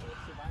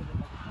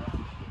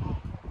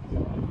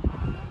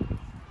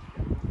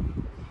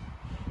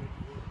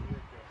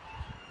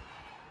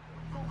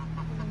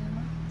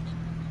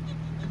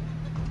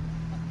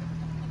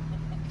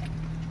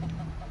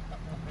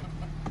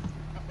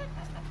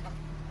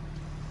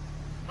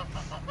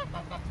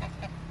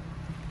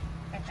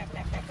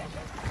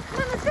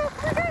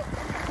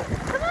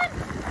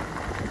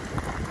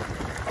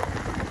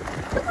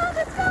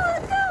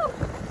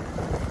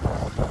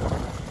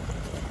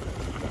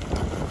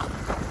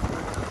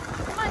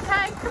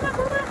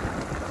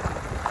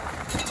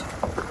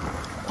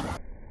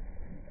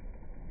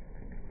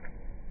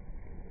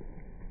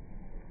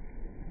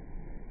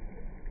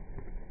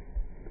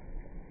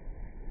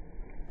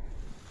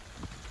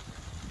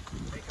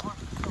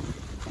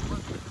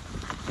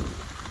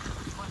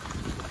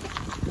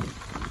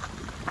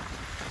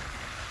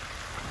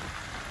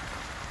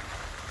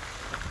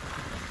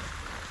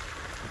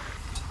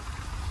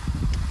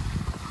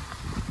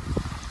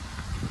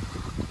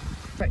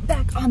 Right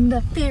back on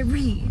the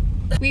ferry.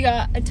 We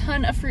got a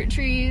ton of fruit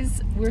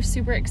trees. We're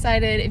super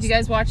excited. If you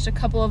guys watched a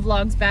couple of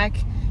vlogs back,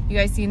 you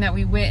guys seen that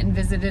we went and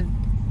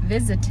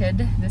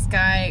visited this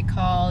guy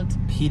called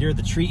Peter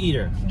the Tree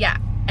Eater. Yeah,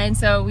 and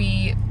so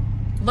we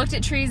looked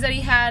at trees that he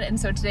had, and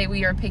so today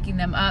we are picking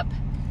them up.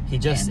 He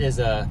just is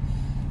a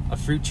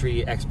fruit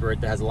tree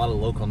expert that has a lot of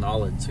local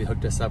knowledge. So he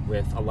hooked us up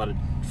with a lot of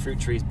fruit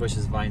trees,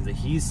 bushes, vines that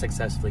he's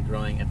successfully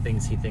growing and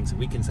things he thinks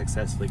we can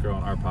successfully grow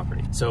on our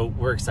property. So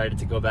we're excited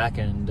to go back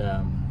and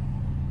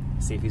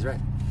see if he's right.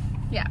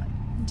 Yeah.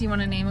 Do you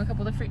want to name a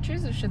couple of the fruit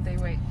trees, or should they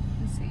wait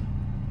and see?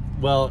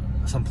 Well,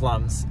 some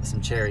plums,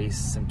 some cherries,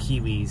 some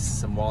kiwis,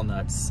 some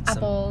walnuts,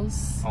 Apples,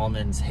 some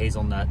almonds,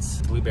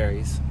 hazelnuts,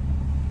 blueberries,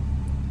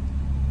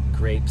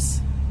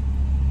 grapes,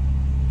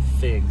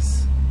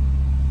 figs.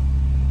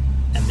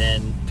 And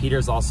then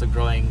Peter's also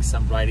growing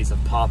some varieties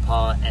of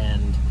pawpaw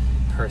and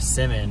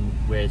persimmon,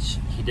 which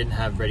he didn't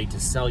have ready to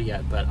sell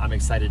yet, but I'm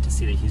excited to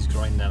see that he's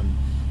growing them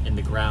in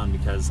the ground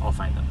because I'll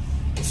find them.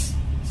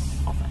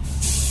 I'll find them.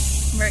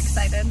 We're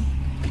excited.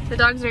 The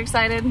dogs are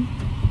excited.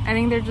 I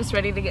think they're just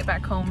ready to get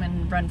back home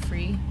and run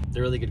free.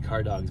 They're really good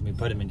car dogs. We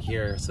put them in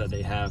here so that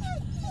they have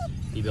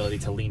the ability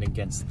to lean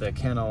against the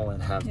kennel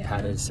and have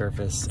padded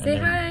surface. Say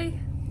hi.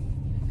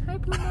 Hi,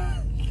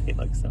 Puma. They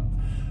look so...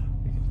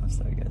 I'm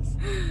sorry, guys.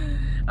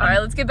 All right,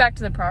 let's get back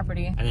to the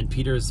property. And then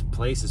Peter's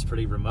place is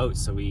pretty remote,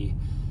 so we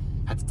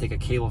had to take a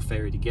cable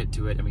ferry to get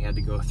to it, and we had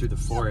to go through the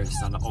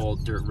forest on an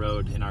old dirt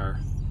road in our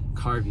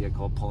car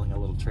vehicle pulling a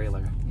little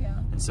trailer. Yeah.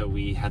 And so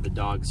we had the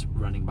dogs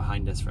running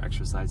behind us for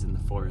exercise in the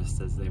forest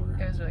as they were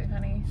It was really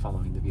funny.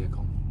 following the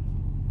vehicle.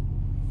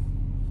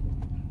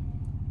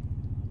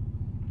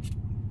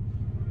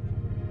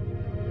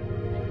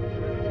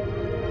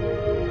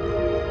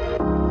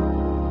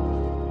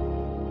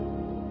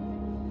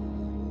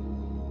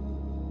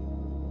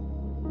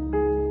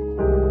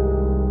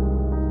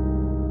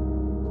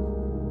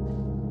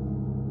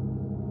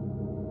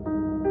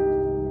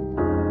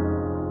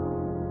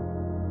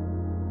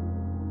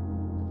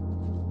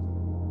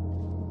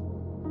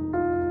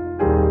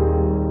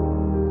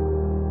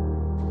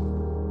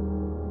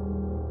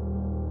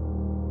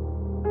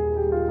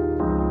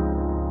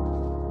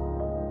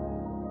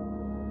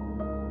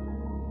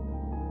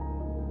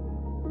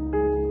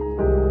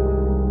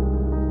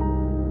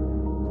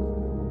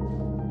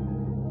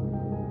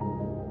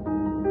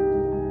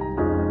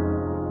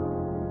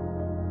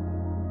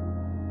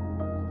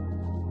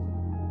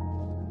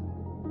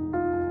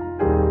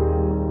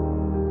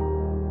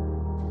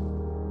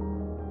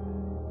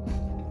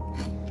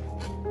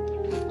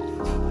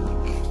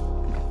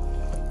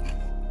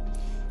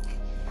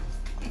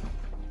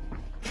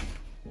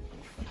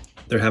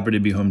 They're happy to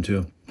be home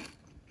too.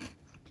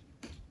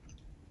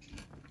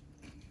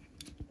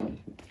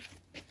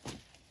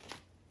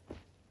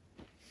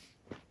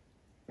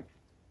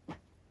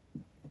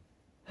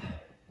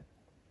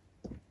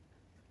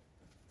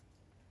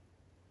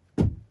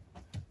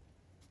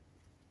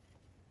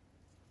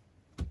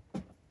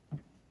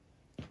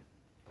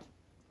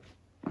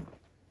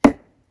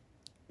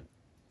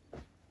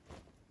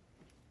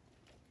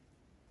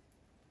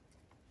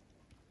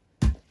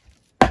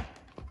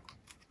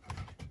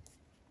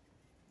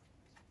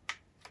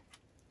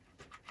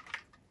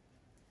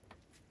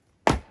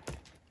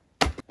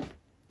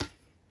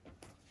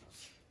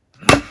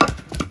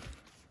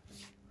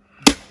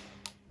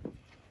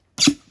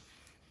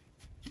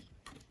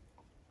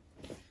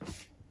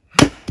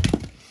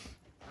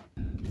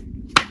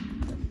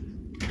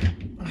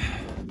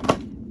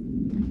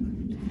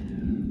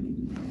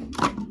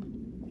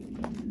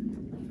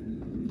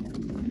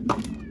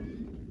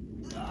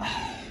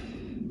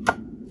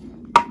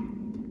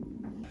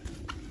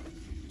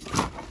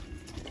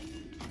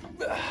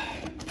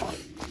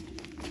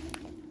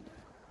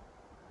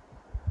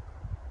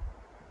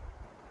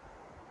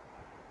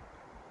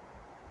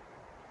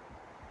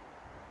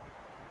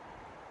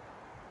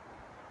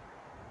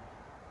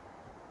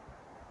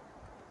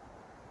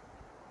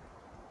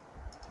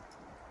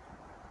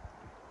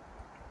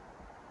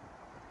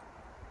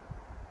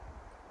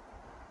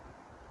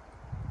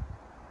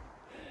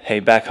 Hey,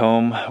 back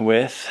home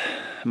with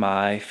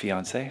my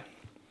fiance.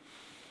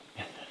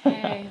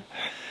 Hey.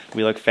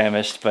 We look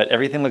famished, but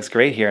everything looks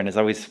great here, and it's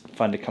always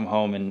fun to come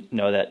home and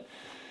know that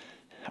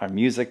our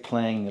music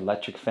playing,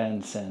 electric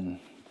fence, and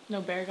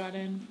No bear got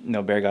in.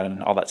 no bear got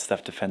in, all that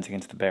stuff defends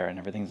against the bear, and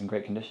everything's in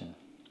great condition.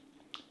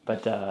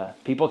 But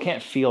people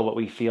can't feel what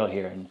we feel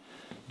here, and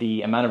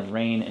the amount of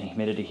rain and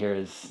humidity here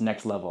is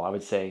next level. I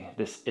would say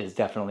this is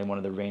definitely one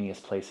of the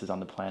rainiest places on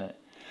the planet.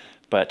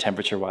 But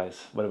temperature-wise,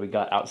 what do we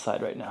got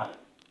outside right now?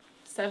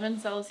 7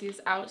 Celsius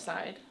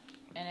outside,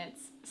 and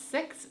it's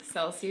 6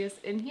 Celsius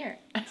in here.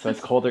 So it's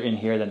colder in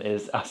here than it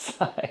is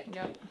outside.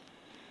 Yep.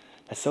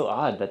 It's so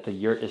odd that the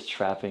yurt is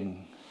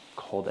trapping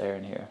cold air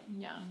in here.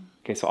 Yeah.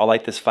 Okay, so I'll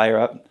light this fire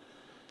up.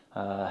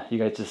 You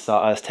guys just saw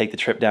us take the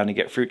trip down to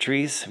get fruit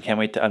trees. We can't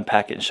wait to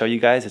unpack it and show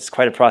you guys. It's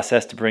quite a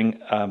process to bring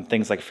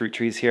things like fruit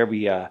trees here.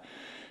 We have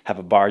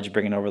a barge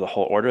bringing over the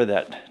whole order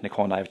that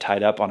Nicole and I have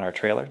tied up on our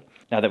trailer.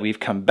 Now that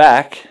we've come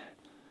back,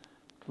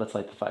 let's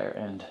light the fire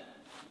and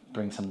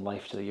bring some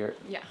life to the yurt.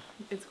 Yeah,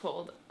 it's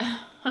cold.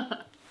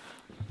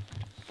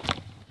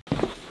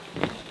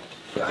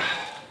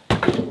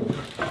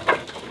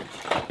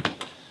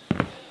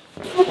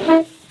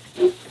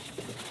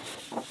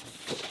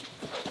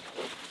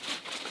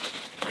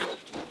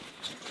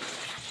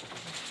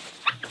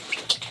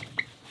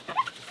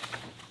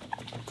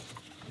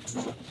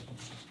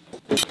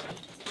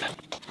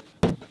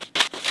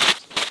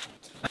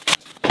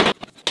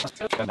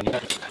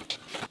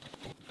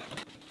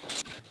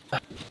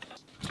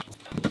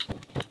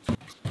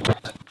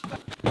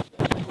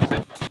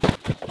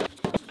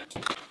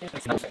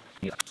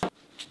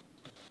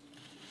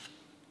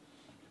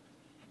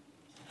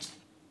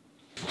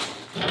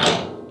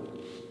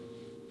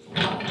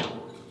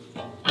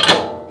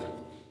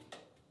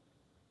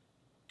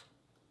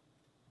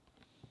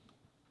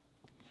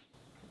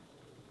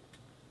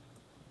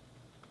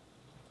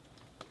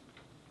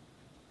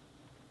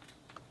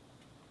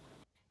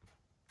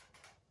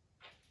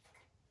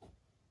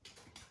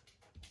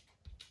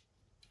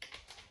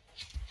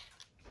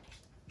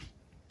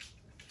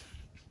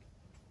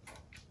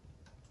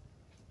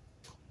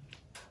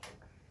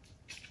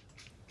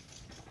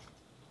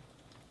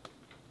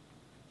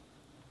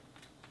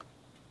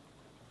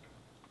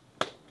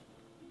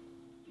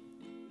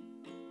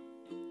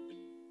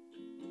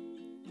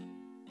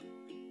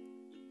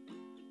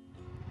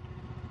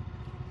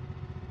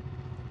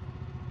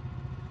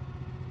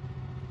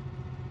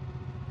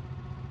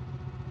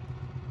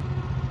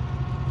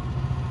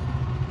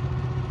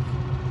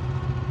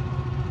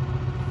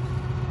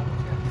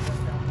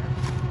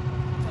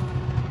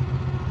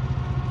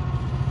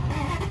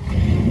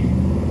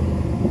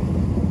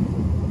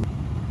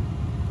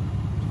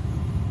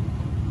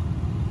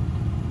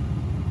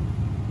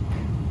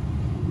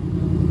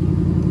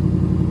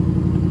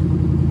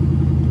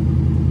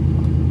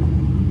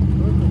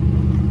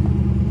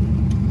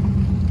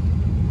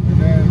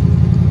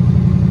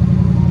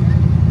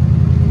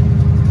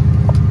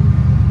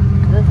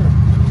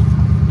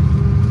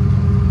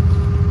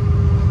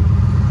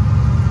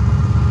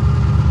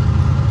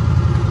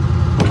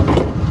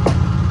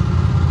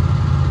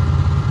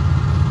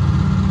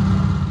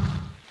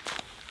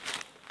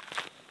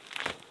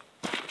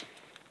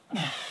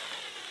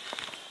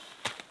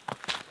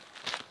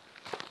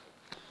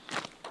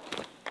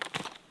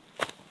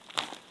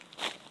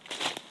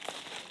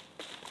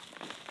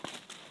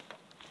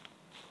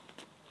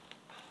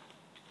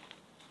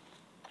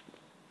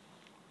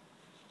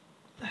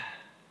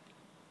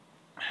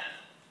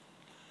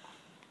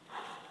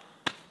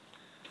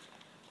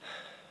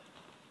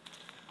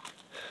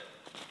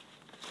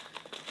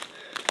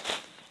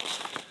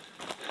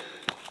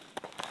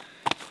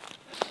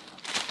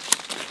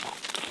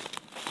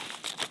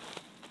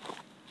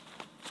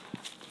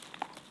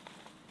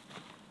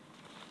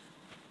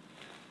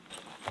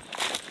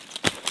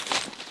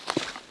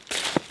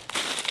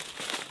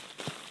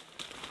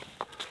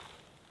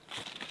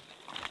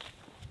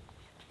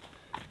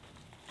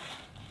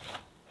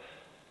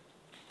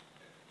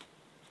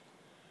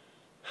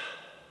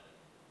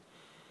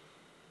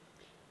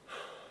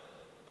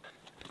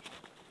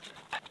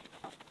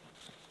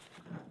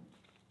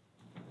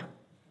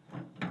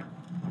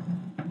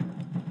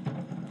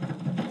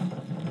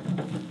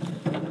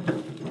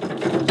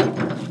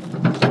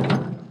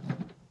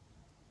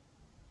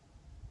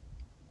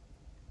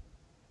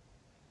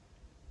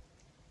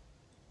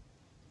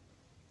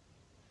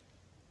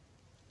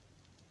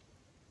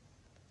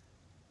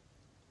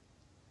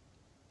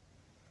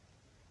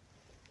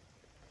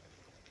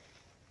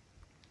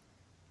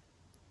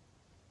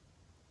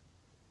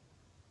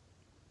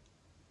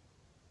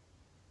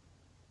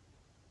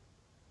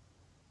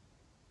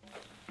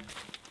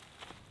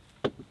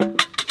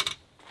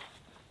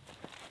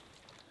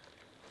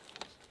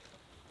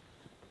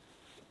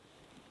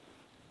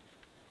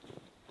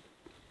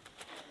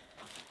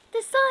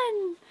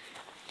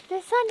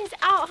 The sun is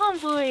out, huh,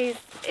 boys?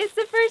 It's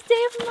the first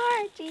day of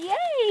March.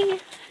 Yay!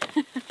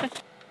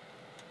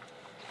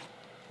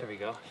 There we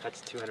go.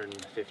 That's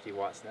 250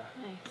 watts now.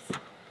 Nice.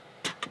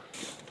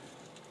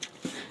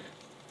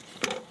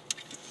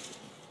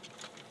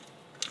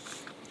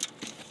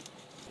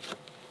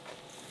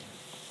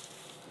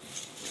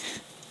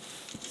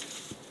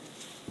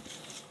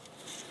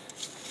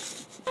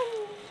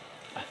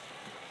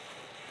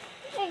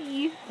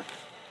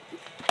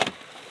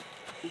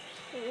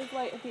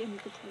 it in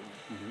the container.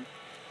 Mm-hmm.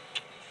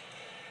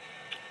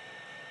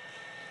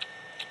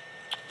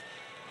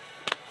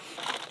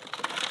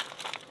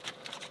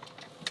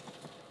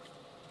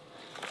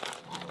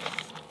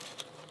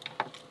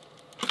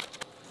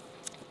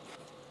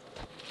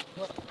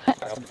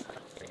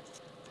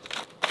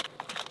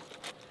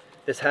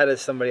 This hat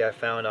is somebody I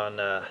found on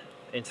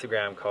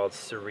Instagram called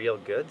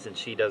Surreal Goods, and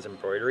she does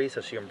embroidery. So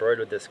she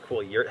embroidered this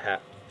cool yurt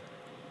hat.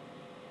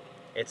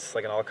 It's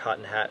like an all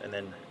cotton hat, and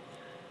then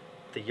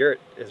the yurt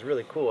is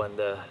really cool, and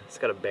it's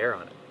got a bear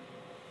on it.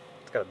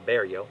 It's got a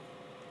bear, yo.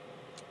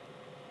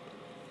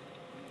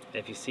 And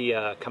if you see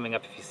coming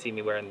up, if you see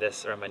me wearing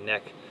this around my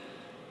neck,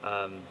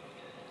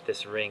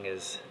 this ring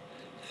is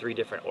 3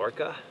 different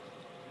orca,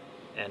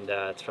 and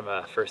it's from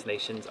a First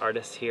Nations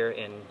artist here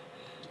in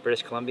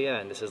British Columbia,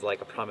 and this is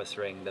like a promise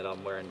ring that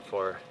I'm wearing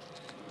for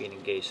being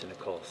engaged to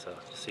Nicole, so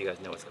just so you guys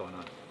know what's going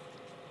on.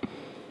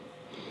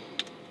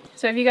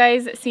 So have you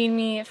guys seen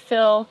me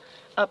fill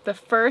up the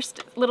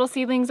first little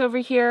seedlings over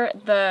here?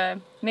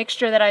 The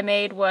mixture that I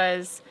made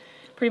was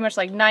pretty much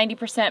like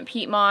 90%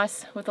 peat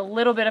moss with a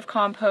little bit of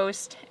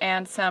compost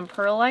and some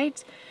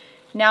perlite.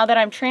 Now that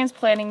I'm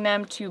transplanting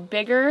them to a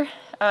bigger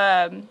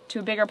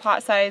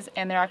pot size,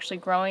 and they're actually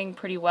growing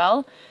pretty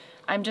well,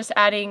 I'm just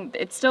adding,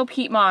 it's still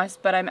peat moss,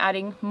 but I'm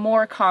adding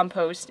more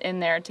compost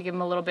in there to give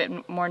them a little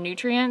bit more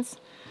nutrients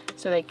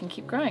so they can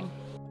keep growing.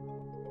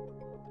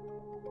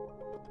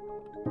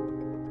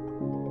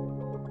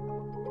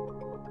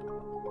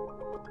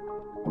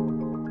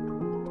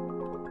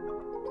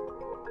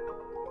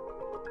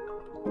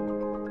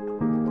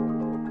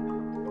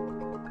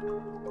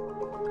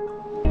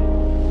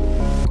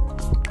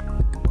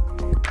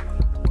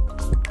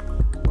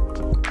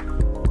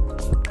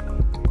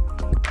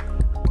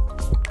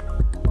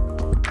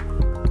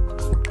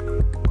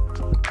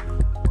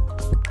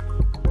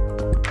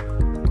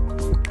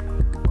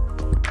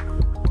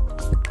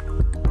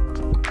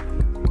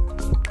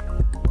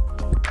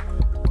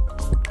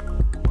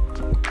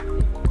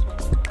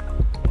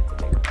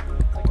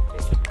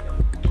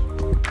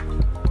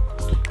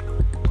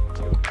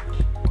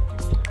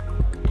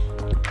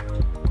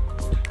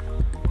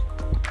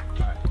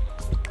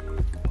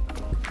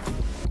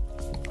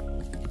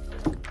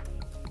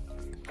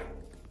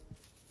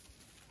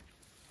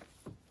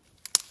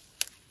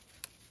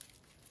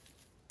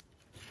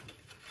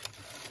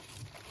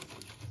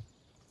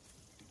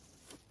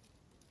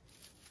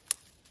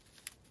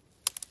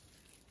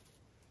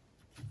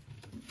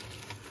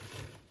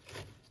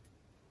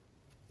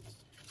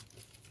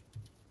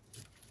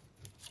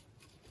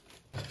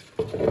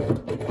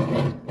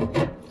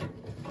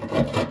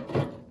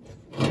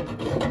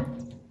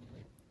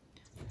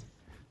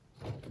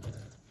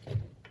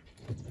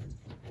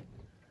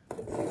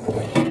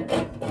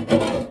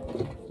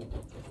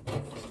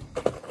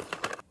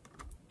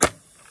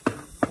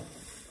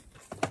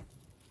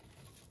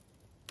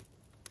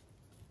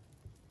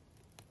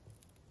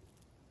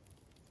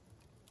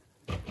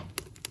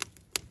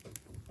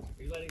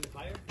 Are you lighting the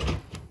fire?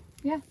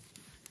 Yeah.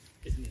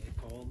 Isn't it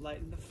Nicole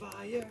lighting the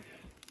fire?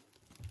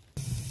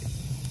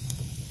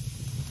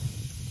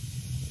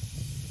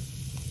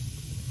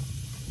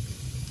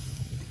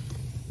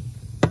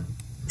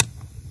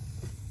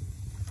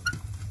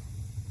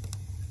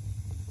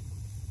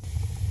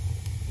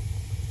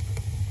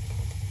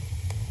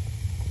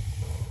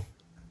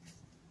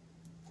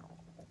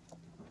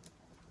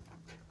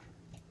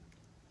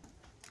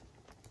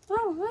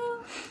 Oh,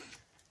 well.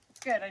 It's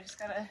good. I just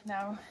gotta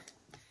now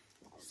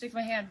stick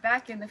my hand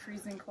back in the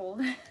freezing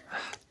cold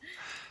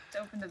to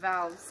open the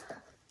valves.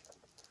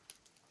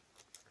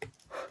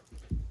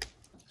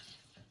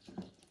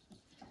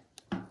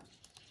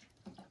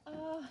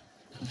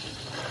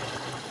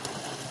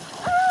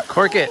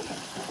 Cork it!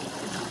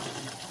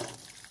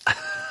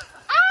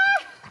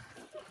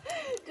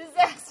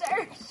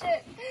 Disaster!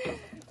 Shit!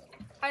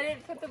 I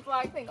didn't put the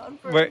black thing on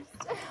first. Wait,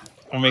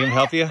 want me to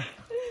help you?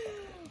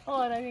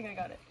 Hold on, I think I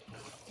got it.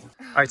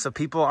 All right, so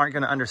people aren't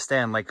going to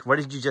understand, like, what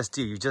did you just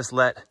do? You just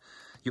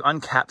you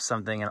uncapped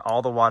something and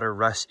all the water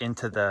rushed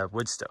into the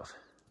wood stove.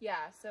 Yeah,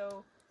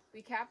 so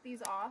we capped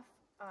these off,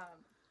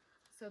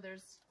 so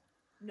there's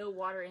no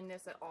water in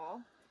this at all.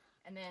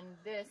 And then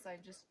this, I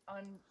just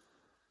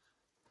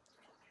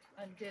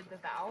undid the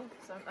valve,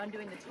 so I'm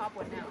undoing the top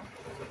one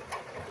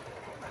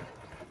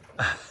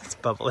now. It's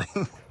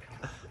bubbling.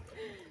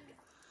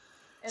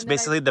 So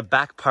basically the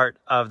back part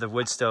of the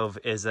wood stove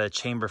is a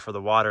chamber for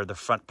the water, the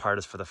front part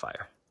is for the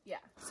fire. Yeah,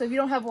 so if you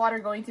don't have water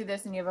going through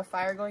this and you have a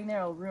fire going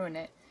there, it'll ruin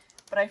it.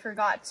 But I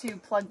forgot to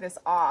plug this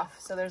off,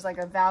 so there's like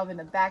a valve in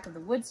the back of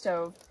the wood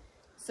stove.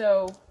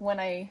 So when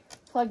I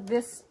plug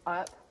this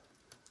up,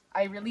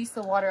 I release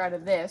the water out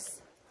of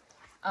this.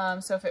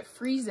 So if it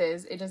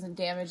freezes, it doesn't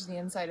damage the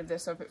inside of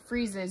this. So if it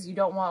freezes, you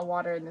don't want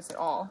water in this at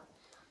all.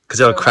 Because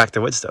it'll crack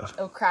the wood stove.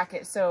 It'll crack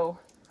it. So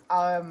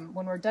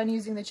when we're done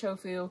using the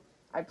chofu,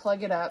 I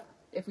plug it up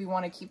if we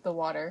want to keep the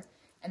water.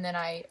 And then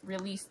I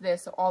release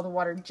this, so all the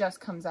water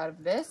just comes out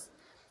of this.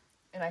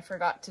 And I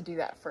forgot to do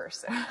that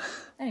first. So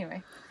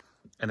anyway.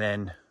 And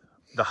then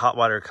the hot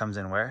water comes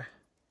in where?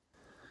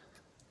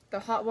 the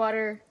hot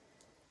water,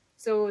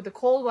 so the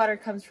cold water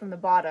comes from the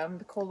bottom.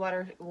 The cold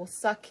water will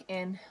suck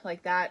in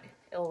like that.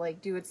 It'll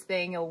like do its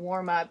thing, it'll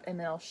warm up, and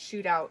then it'll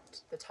shoot out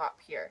the top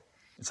here.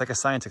 It's like a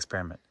science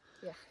experiment.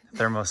 Yeah.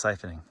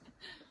 Thermosiphoning.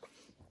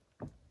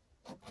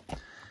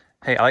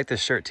 Hey, I like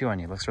this shirt too on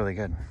you. It looks really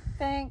good.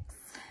 Thanks.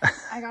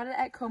 I got it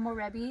at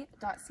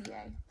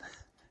komorebi.ca.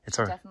 It's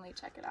all right. Definitely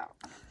check it out.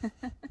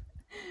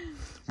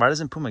 Why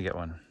doesn't Puma get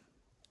one?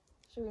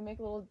 Should we make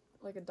a little,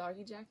 like a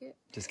doggy jacket?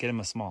 Just get him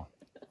a small.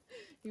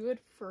 You would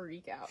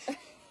freak out.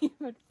 You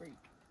would freak.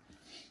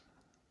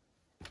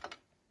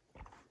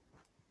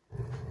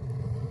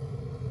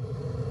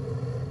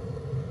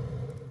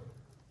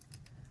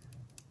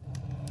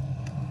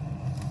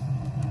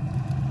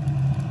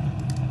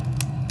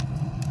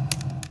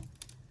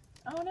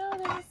 Oh no,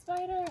 there's a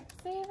spider.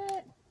 Save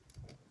it.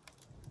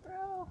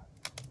 Bro.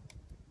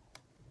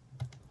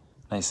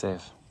 Nice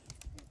save.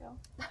 There you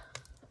go.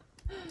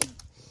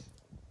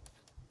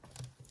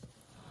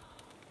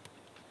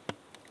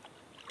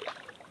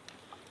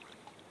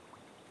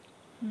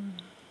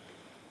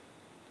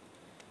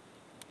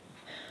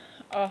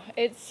 Oh,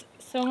 it's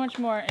so much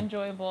more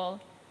enjoyable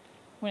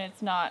when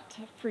it's not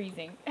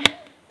freezing.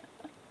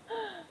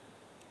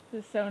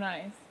 This is so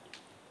nice.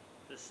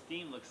 The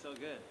steam looks so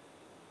good.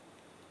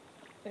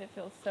 It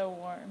feels so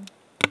warm.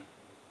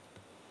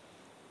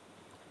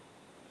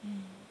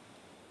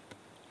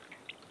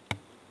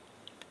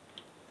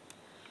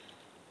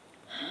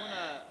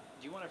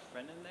 Do you want a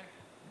friend in there?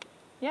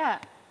 Yeah,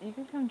 you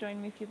can come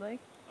join me if you'd like.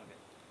 Okay.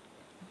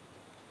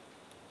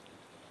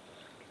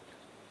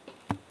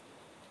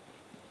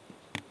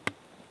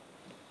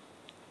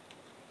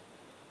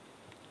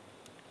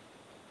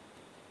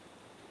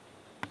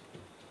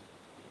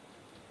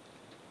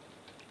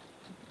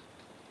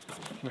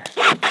 Come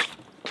here.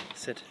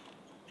 Sit.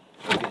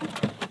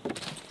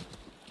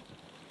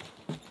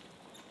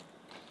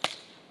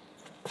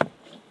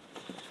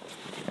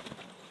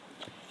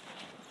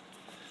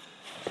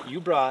 You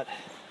brought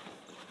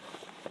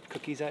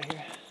cookies out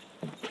here?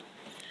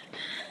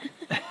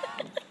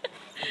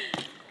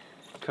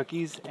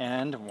 Cookies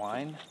and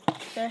wine?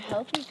 They're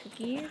healthy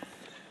cookies.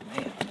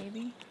 Man,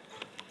 Maybe.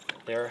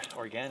 they're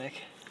organic.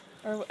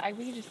 Or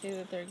we could just say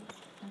that they're...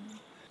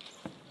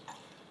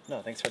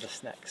 No, thanks for the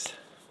snacks.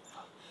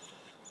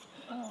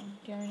 Oh,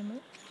 Gary and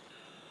Moot.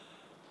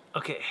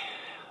 Okay,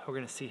 we're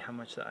gonna see how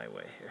much I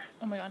weigh here.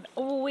 Oh my god.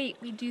 Oh wait,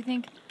 we do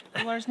think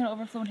the water's gonna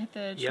overflow and hit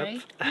the tray?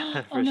 Yep,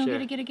 Oh for no,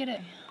 sure. get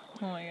it.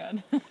 Oh my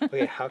god.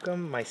 Okay, how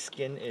come my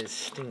skin is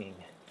stinging?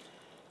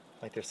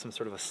 Like there's some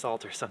sort of a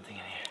salt or something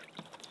in here.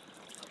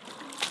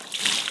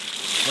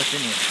 What's in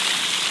here?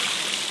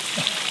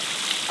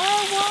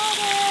 Oh,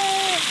 water!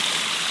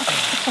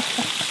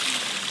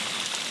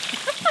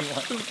 You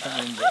want to come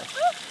in there?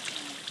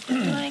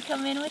 You wanna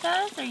come in with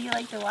us, or you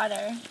like the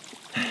water?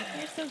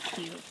 You're so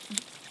cute.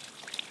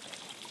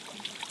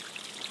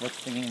 What's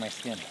stinging my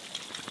skin?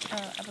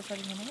 Apple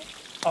cider vinegar?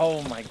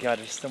 Oh my god,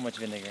 there's so much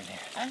vinegar in here.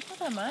 That's not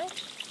that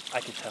much. I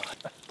could tell.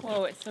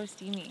 Whoa, it's so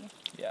steamy.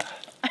 Yeah.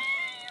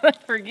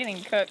 Like we're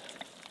getting cooked.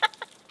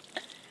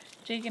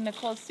 Jake and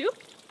Nicole soup?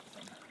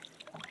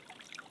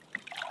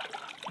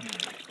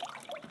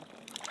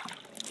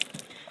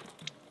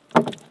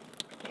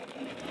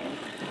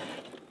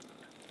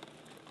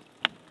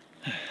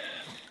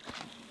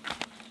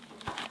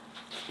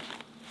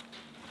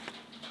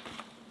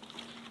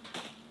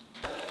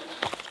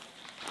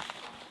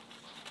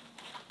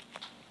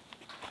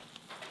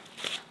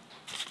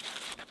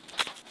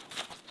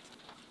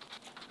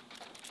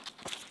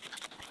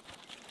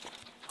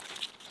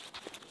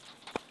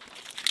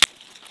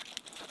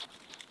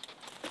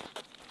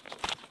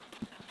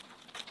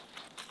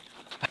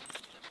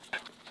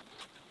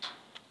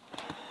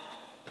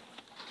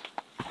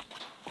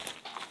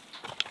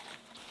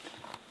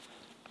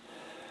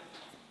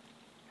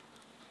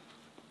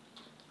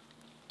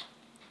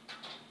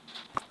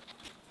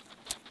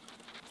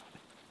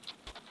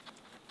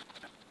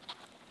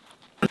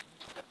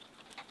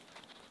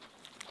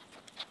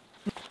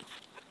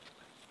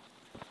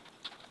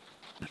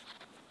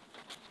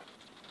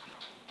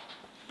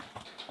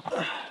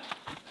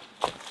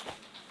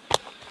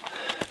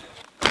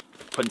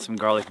 Putting some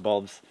garlic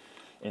bulbs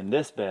in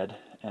this bed,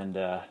 and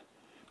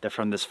they're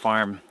from this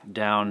farm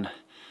down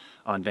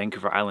on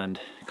Vancouver Island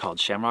called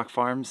Shamrock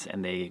Farms,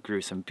 and they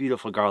grew some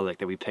beautiful garlic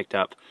that we picked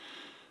up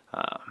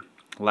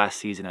last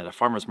season at a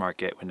farmer's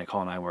market when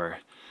Nicole and I were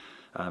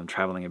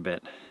traveling a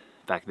bit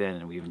back then,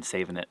 and we've been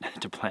saving it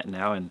to plant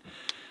now. And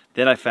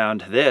then I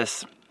found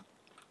this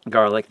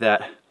garlic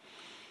that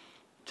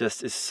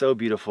just is so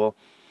beautiful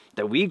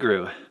that we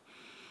grew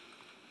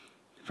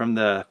from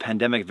the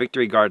pandemic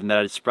victory garden that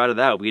had sprouted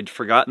out. We'd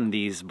forgotten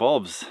these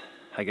bulbs,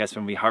 I guess,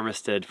 when we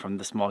harvested from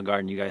the small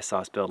garden you guys saw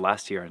us build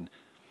last year, and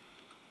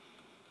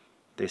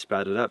they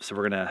sprouted up. So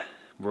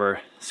we're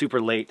super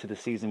late to the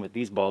season with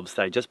these bulbs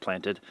that I just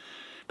planted,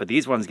 but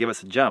these ones give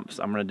us a jump.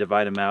 So I'm gonna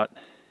divide them out,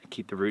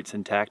 keep the roots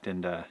intact,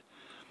 and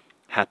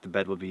half the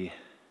bed will be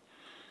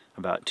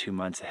about 2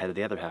 months ahead of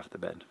the other half of the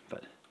bed.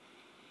 But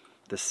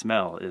the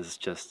smell is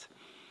just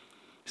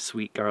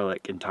sweet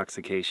garlic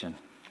intoxication.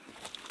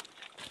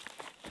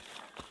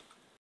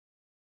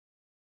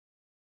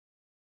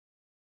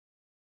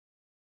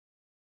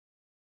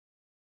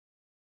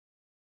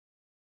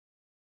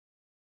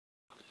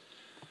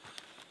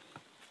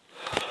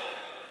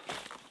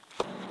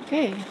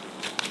 Okay.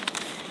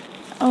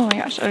 Oh my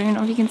gosh, I don't even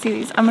know if you can see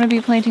these. I'm gonna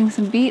be planting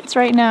some beets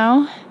right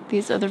now.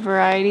 These are the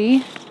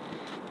variety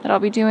that I'll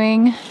be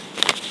doing.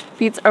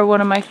 Beets are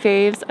one of my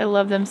faves. I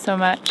love them so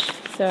much.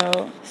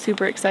 So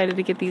super excited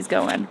to get these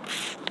going.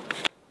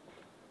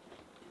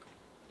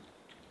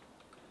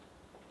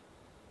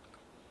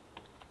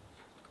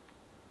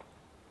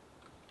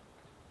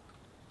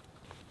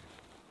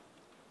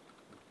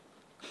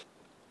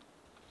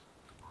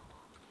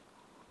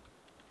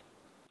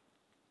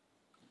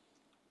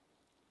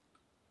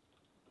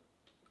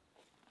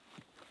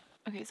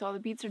 Okay, so all the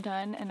beets are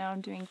done, and now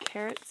I'm doing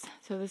carrots.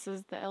 So this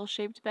is the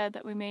L-shaped bed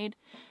that we made,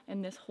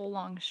 and this whole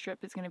long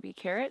strip is going to be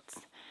carrots.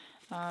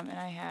 And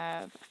I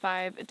have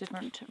 5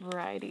 different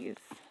varieties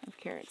of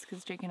carrots,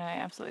 because Jake and I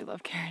absolutely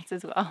love carrots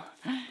as well.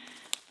 So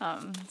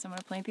I'm going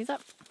to plant these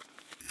up.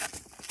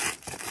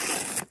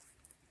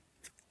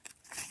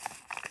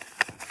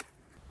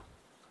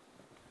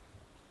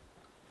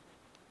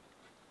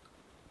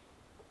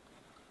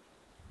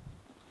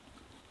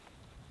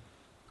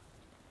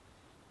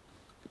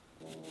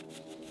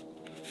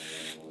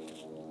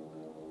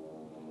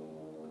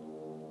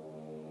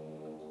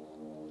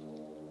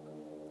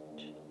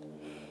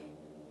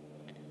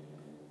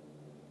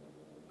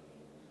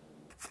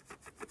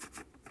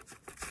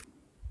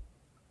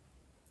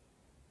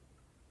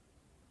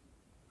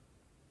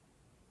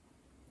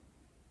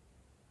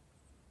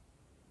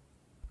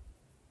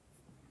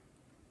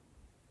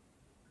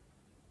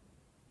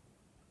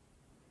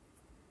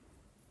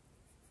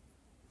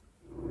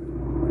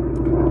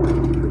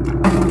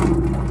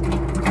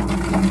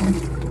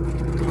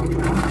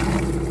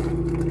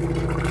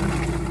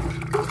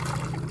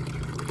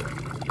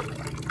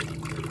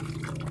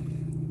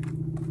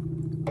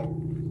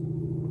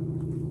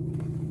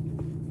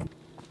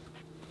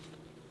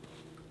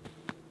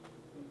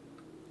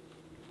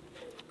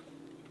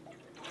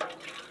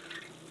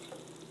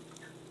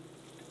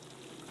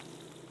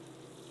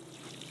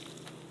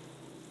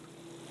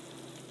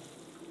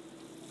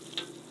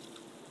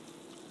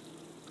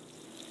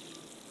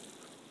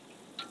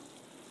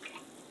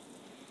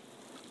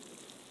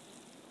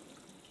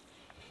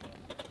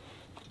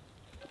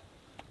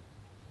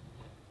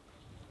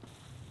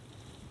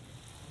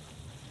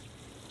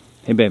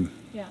 Hey babe.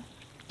 Yeah.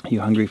 Are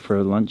you hungry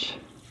for lunch?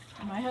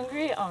 Am I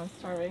hungry? Oh, I'm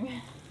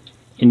starving.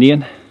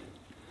 Indian?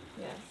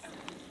 Yes.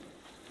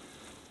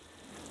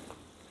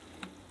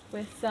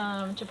 With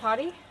some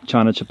chapati?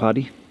 Chana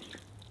chapati?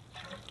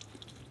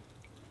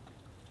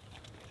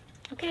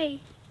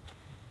 Okay.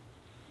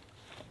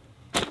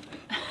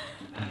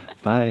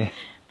 Bye.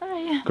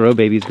 Bye. Grow,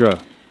 babies, grow.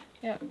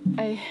 Yep.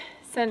 I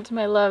sent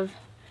my love.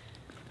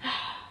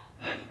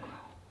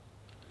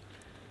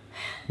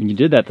 When you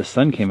did that, the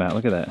sun came out.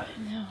 Look at that.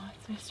 No,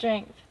 it's my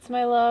strength. It's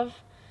my love.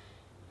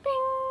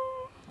 Bing!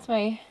 It's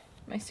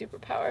my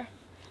superpower.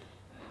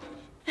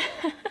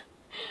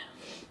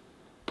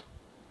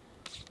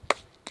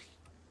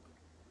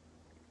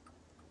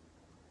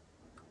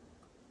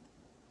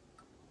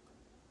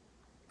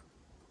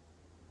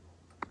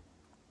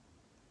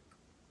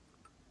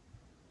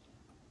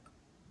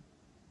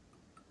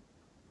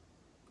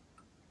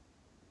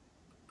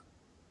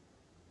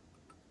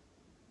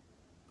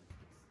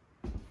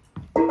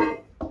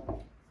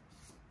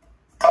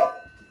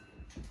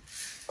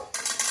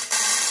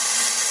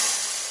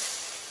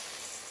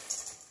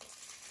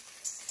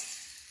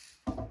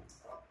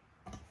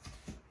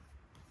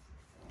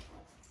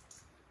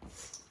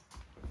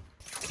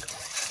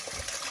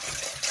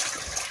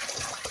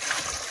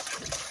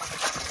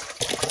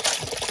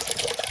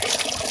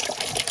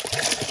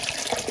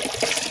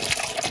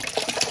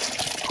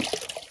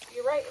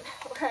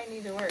 Where I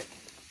need to work.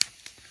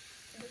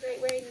 It's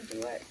right where I need to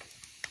work.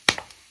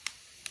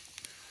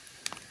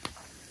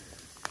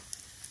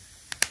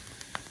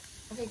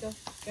 Okay, go.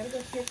 Gotta go.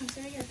 Here, come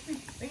sit right here. Come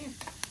here. Right here.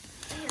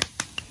 Right here.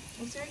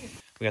 Come sit right here.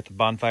 We got the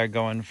bonfire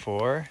going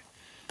for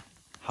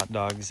hot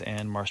dogs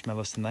and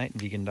marshmallows tonight,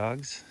 vegan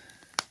dogs.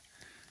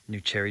 New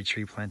cherry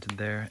tree planted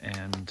there.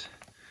 And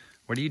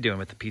what are you doing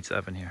with the pizza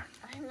oven here?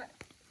 I'm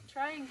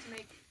trying to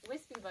make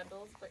wispy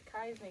bundles, but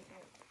Kai's making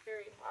it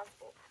very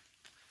impossible.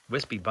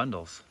 Wispy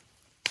bundles?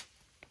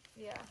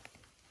 Yeah.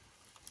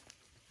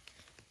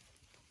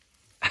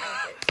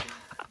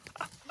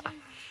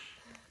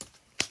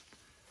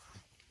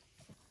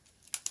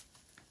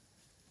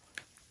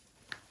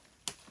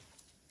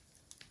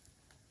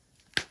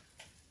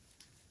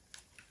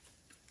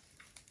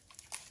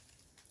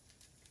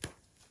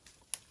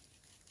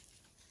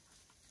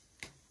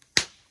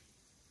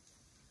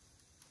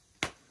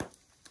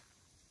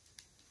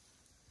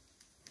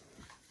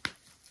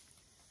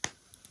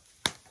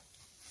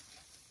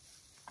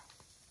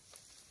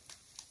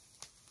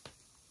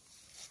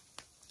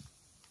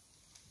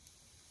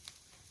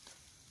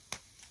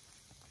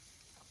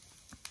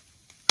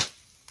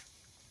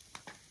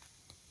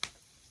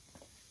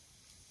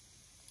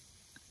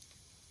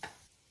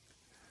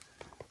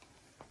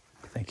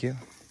 Thank you.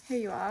 Here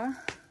you are.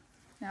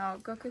 Now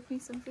go cook me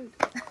some food.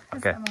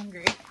 'Cause Okay. I'm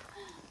hungry.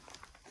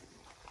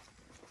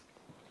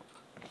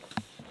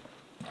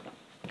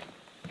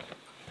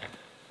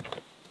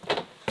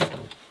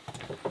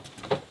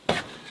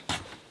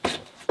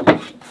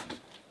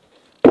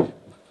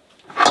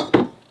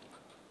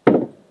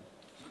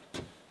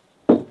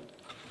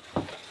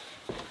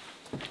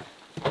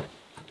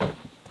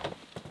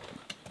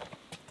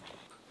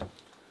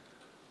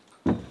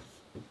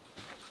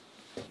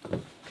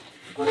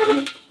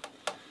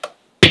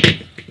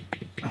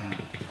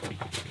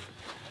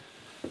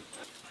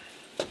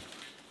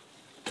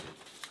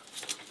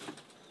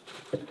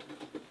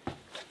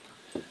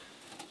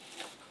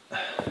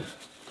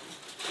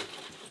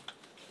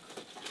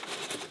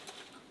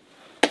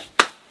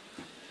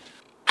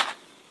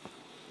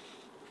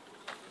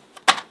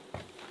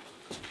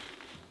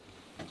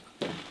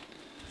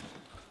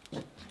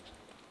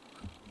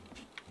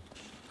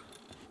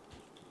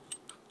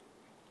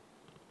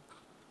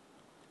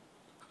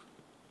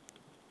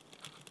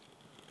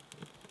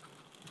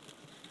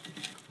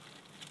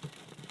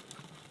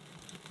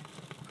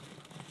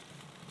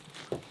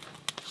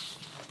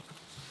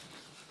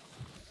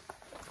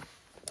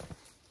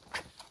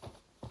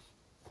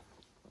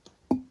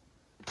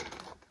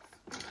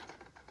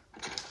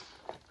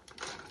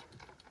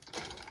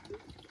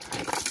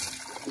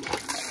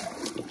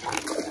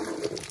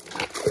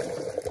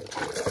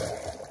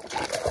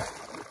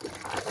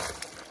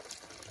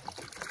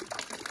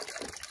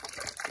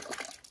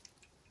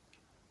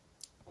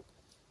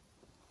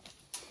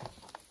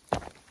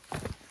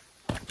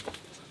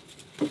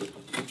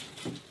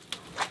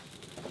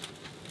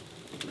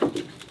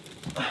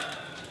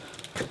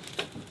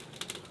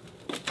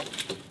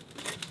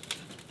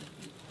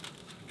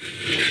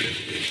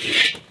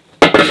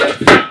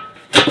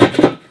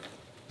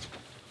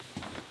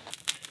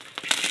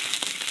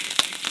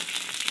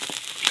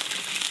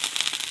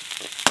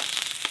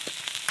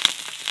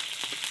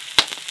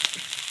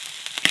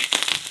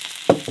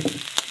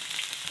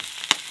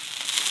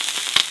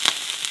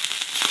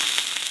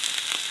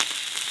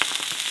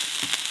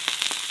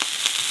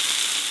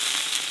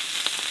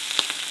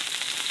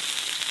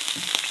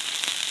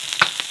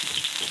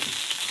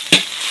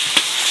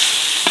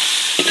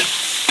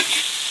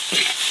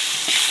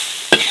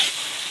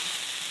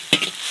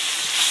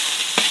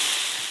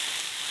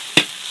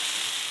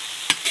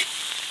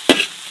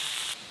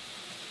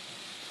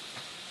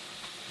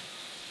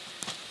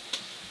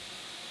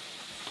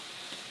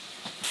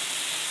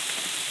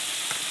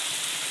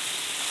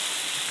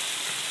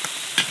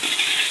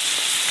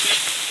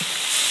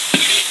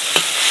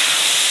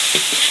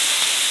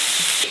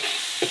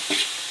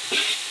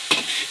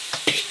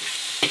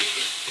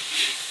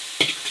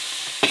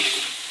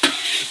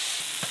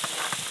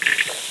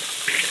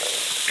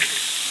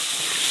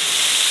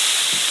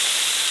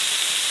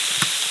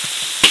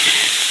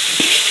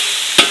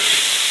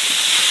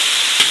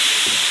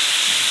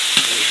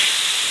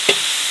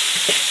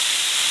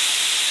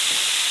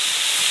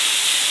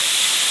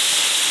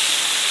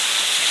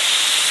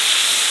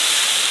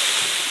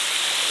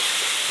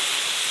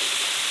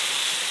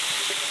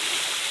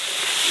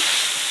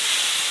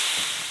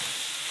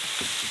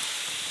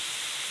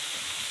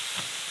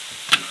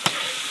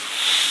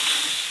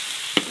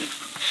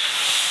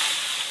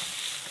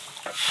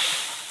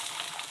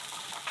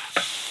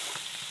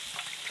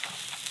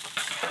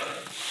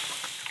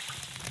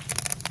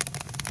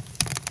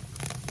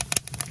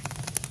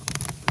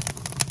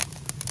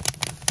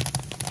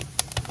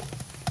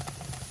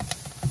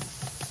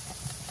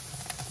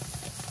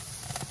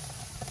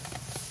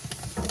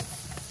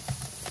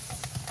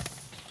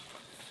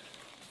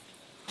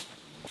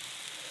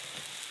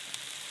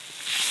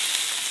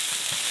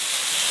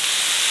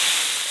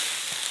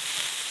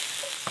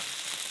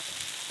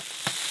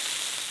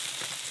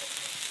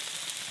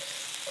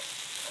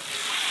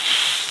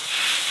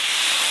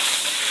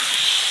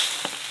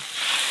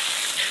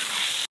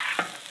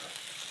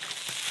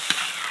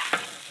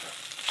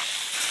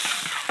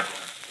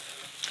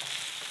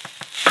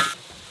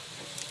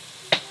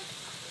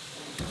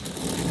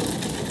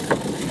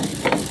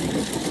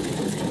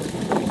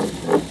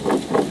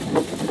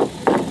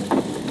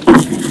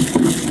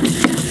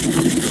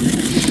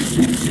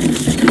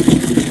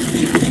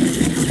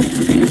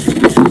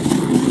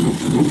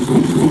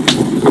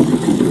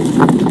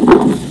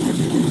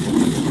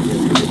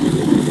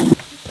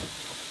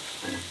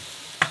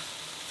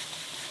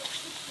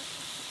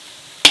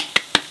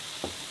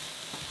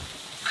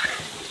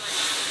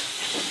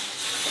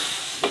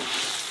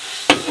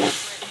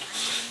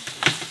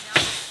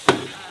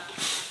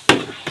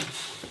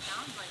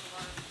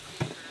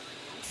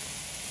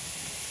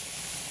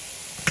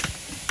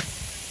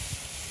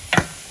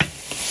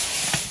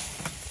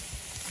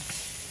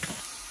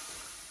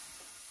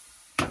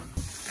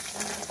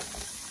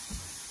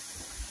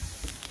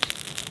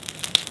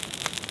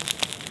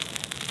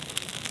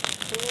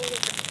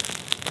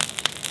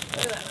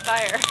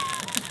 fire.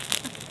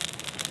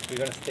 You're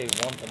gonna stay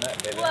warm from that,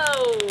 baby.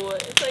 Whoa,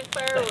 it's like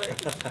fireworks.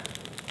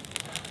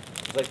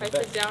 It's like if I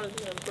sit down,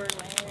 it's gonna burn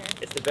my hair.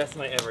 It's It's the best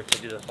night ever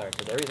to do the fire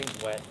because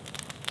everything's wet,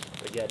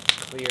 but yet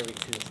clear. We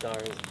can see the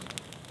stars.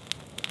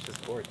 It's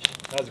just gorgeous.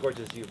 Not as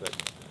gorgeous as you, but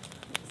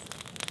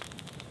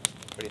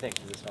what do you think?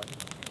 Is this fun?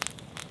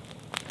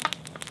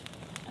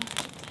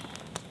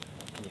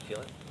 Can you feel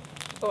it?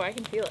 Oh, I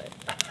can feel it.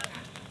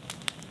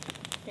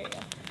 Here you go.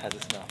 How's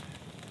it smell?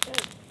 Good.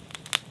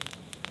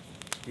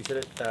 You said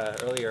it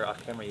earlier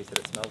off camera. You said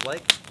it smells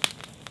like.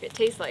 It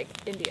tastes like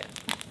India.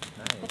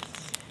 Nice.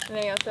 And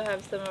then I also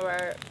have some of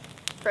our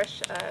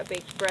fresh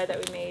baked bread that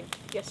we made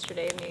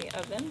yesterday in the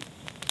oven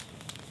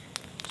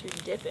to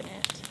dip in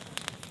it.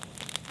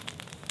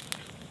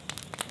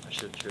 I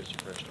should cheers you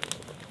first.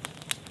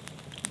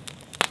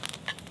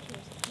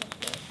 Cheers. Smells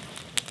good.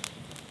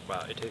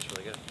 Wow, it tastes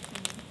really good.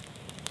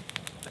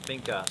 I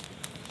think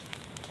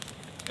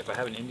if I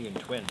have an Indian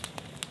twin,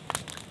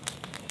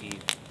 he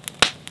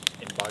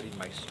embodied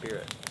my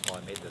spirit while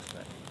I made this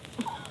thing.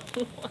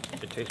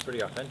 It tastes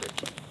pretty authentic.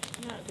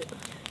 Yeah, it did.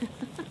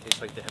 It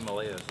tastes like the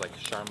Himalayas, like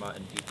Sharma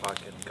and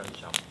Deepak and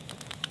Ghanshyam.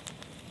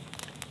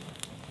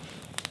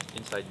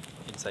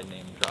 Inside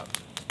name drop.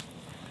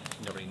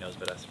 Nobody knows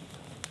but us.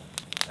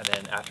 And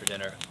then after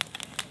dinner,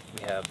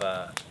 we have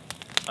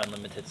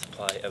unlimited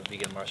supply of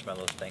vegan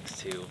marshmallows thanks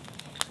to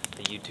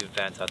the YouTube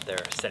fans out there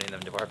sending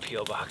them to our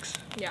P.O. box.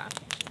 Yeah.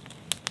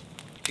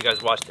 If you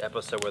guys watched the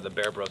episode where the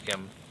bear broke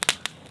him,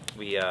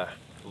 we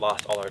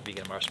lost all our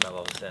vegan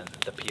marshmallows, and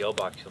the P.O.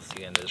 box you'll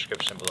see in the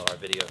description below our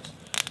videos.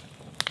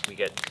 We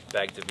get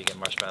bags of vegan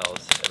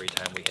marshmallows every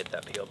time we hit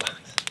that P.O.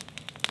 box.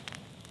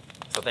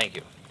 So thank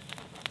you.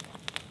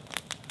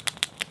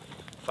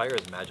 Fire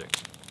is magic.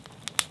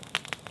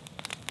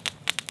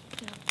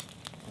 Yeah.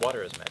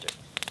 Water is magic.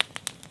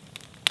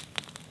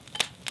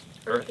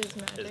 Earth is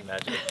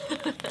magic.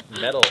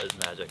 Metal is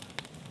magic.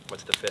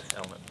 What's the fifth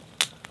element?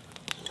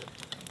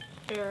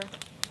 Air.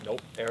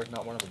 Nope, air is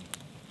not one of them.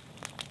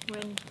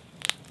 Wind.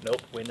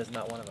 Nope, wind is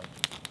not one of them.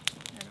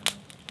 I don't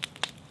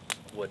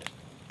know. Wood.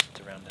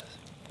 It's around us.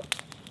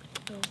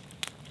 Oh.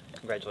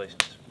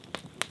 Congratulations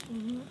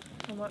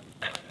On what?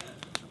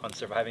 on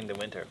surviving the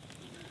winter.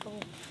 Oh.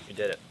 You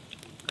did it.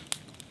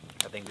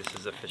 I think this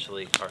is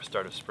officially our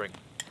start of spring.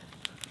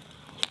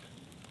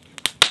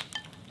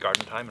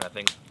 Garden time, and I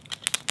think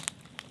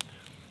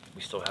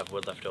we still have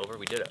wood left over.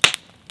 We did it.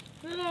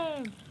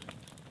 Yeah.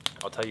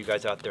 I'll tell you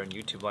guys out there in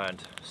YouTube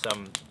land,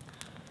 some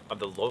of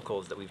the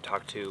locals that we've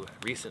talked to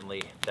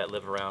recently that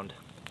live around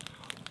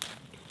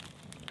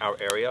our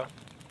area.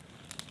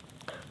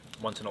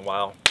 Once in a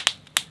while,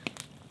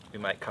 we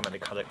might come into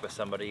contact with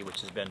somebody,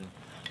 which has been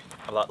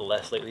a lot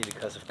less lately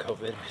because of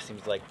COVID. It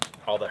seems like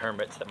all the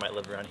hermits that might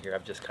live around here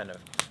have just kind of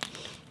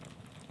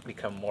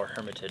become more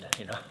hermited,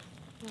 you know.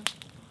 Yeah.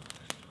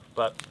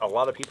 But a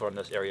lot of people in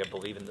this area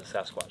believe in the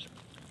Sasquatch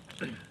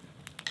and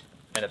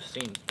have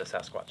seen the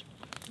Sasquatch.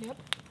 Yep.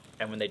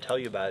 And when they tell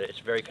you about it, it's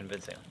very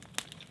convincing.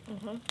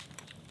 Mm-hmm.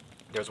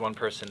 There's one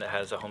person that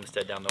has a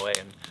homestead down the way,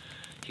 and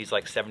he's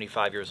like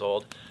 75 years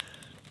old.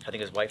 I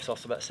think his wife's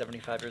also about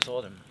 75 years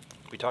old, and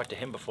we talked to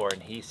him before,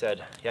 and he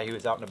said, yeah, he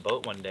was out in a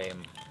boat one day,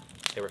 and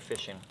they were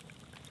fishing.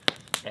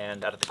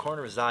 And out of the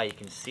corner of his eye, you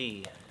can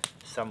see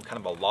some kind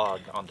of a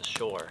log on the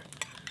shore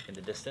in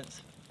the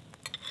distance.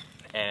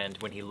 And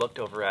when he looked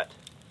over at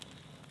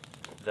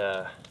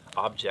the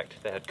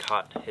object that had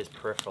caught his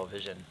peripheral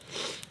vision,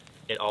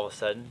 it all of a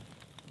sudden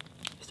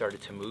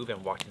started to move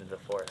and walked into the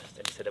forest.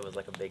 And he said it was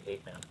like a big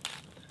ape man.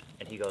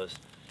 And he goes,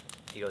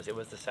 it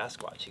was the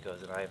Sasquatch. He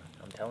goes, and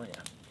I'm telling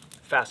you.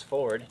 Fast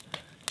forward,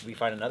 we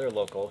find another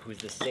local who's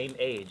the same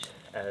age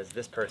as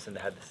this person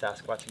that had the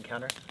Sasquatch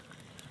encounter.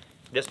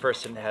 This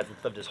person has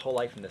lived his whole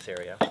life in this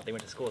area. They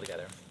went to school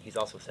together. He's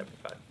also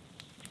 75.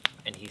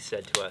 And he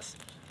said to us,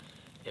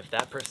 if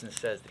that person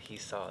says that he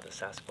saw the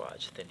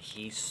Sasquatch, then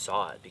he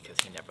saw it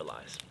because he never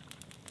lies.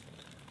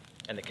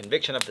 And the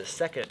conviction of the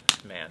second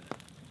man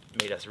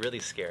made us really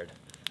scared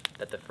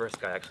that the first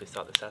guy actually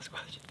saw the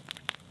Sasquatch.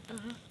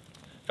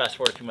 Fast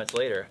forward a few months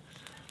later,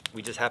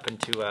 we just happened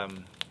to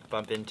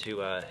bump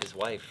into his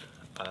wife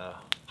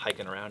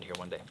hiking around here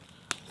one day.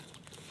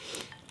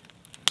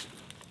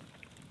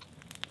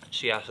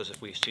 She asked us if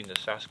we've seen the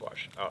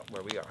Sasquatch out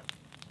where we are.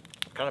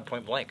 Kind of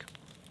point blank.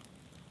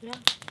 Yeah.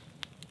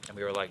 And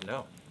we were like,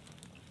 no.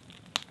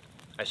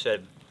 I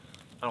said,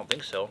 I don't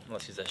think so,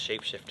 unless he's a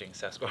shape-shifting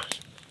Sasquatch.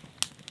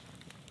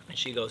 And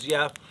she goes,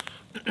 yeah,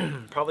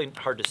 probably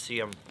hard to see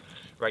him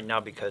right now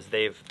because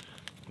they've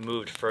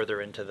moved further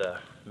into the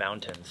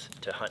mountains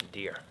to hunt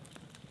deer.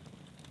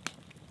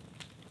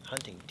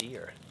 Hunting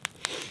deer?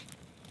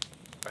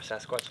 Are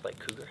Sasquatch like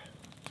cougar?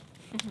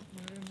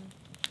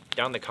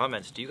 Down in the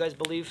comments, do you guys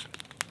believe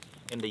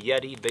in the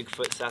Yeti,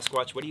 Bigfoot,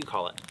 Sasquatch? What do you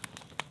call it?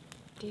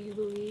 Do you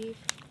believe?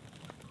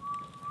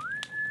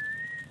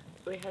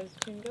 Wait, how does the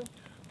tune go?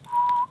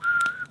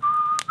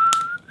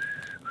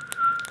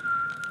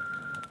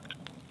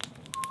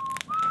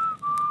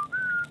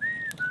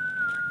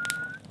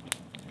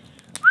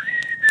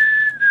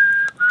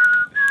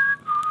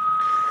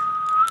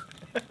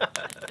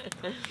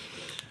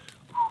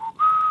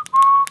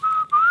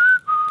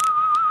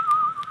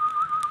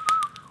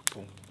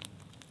 Boom.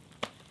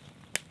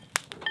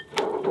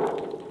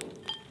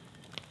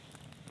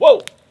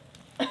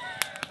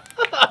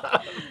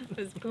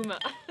 Puma.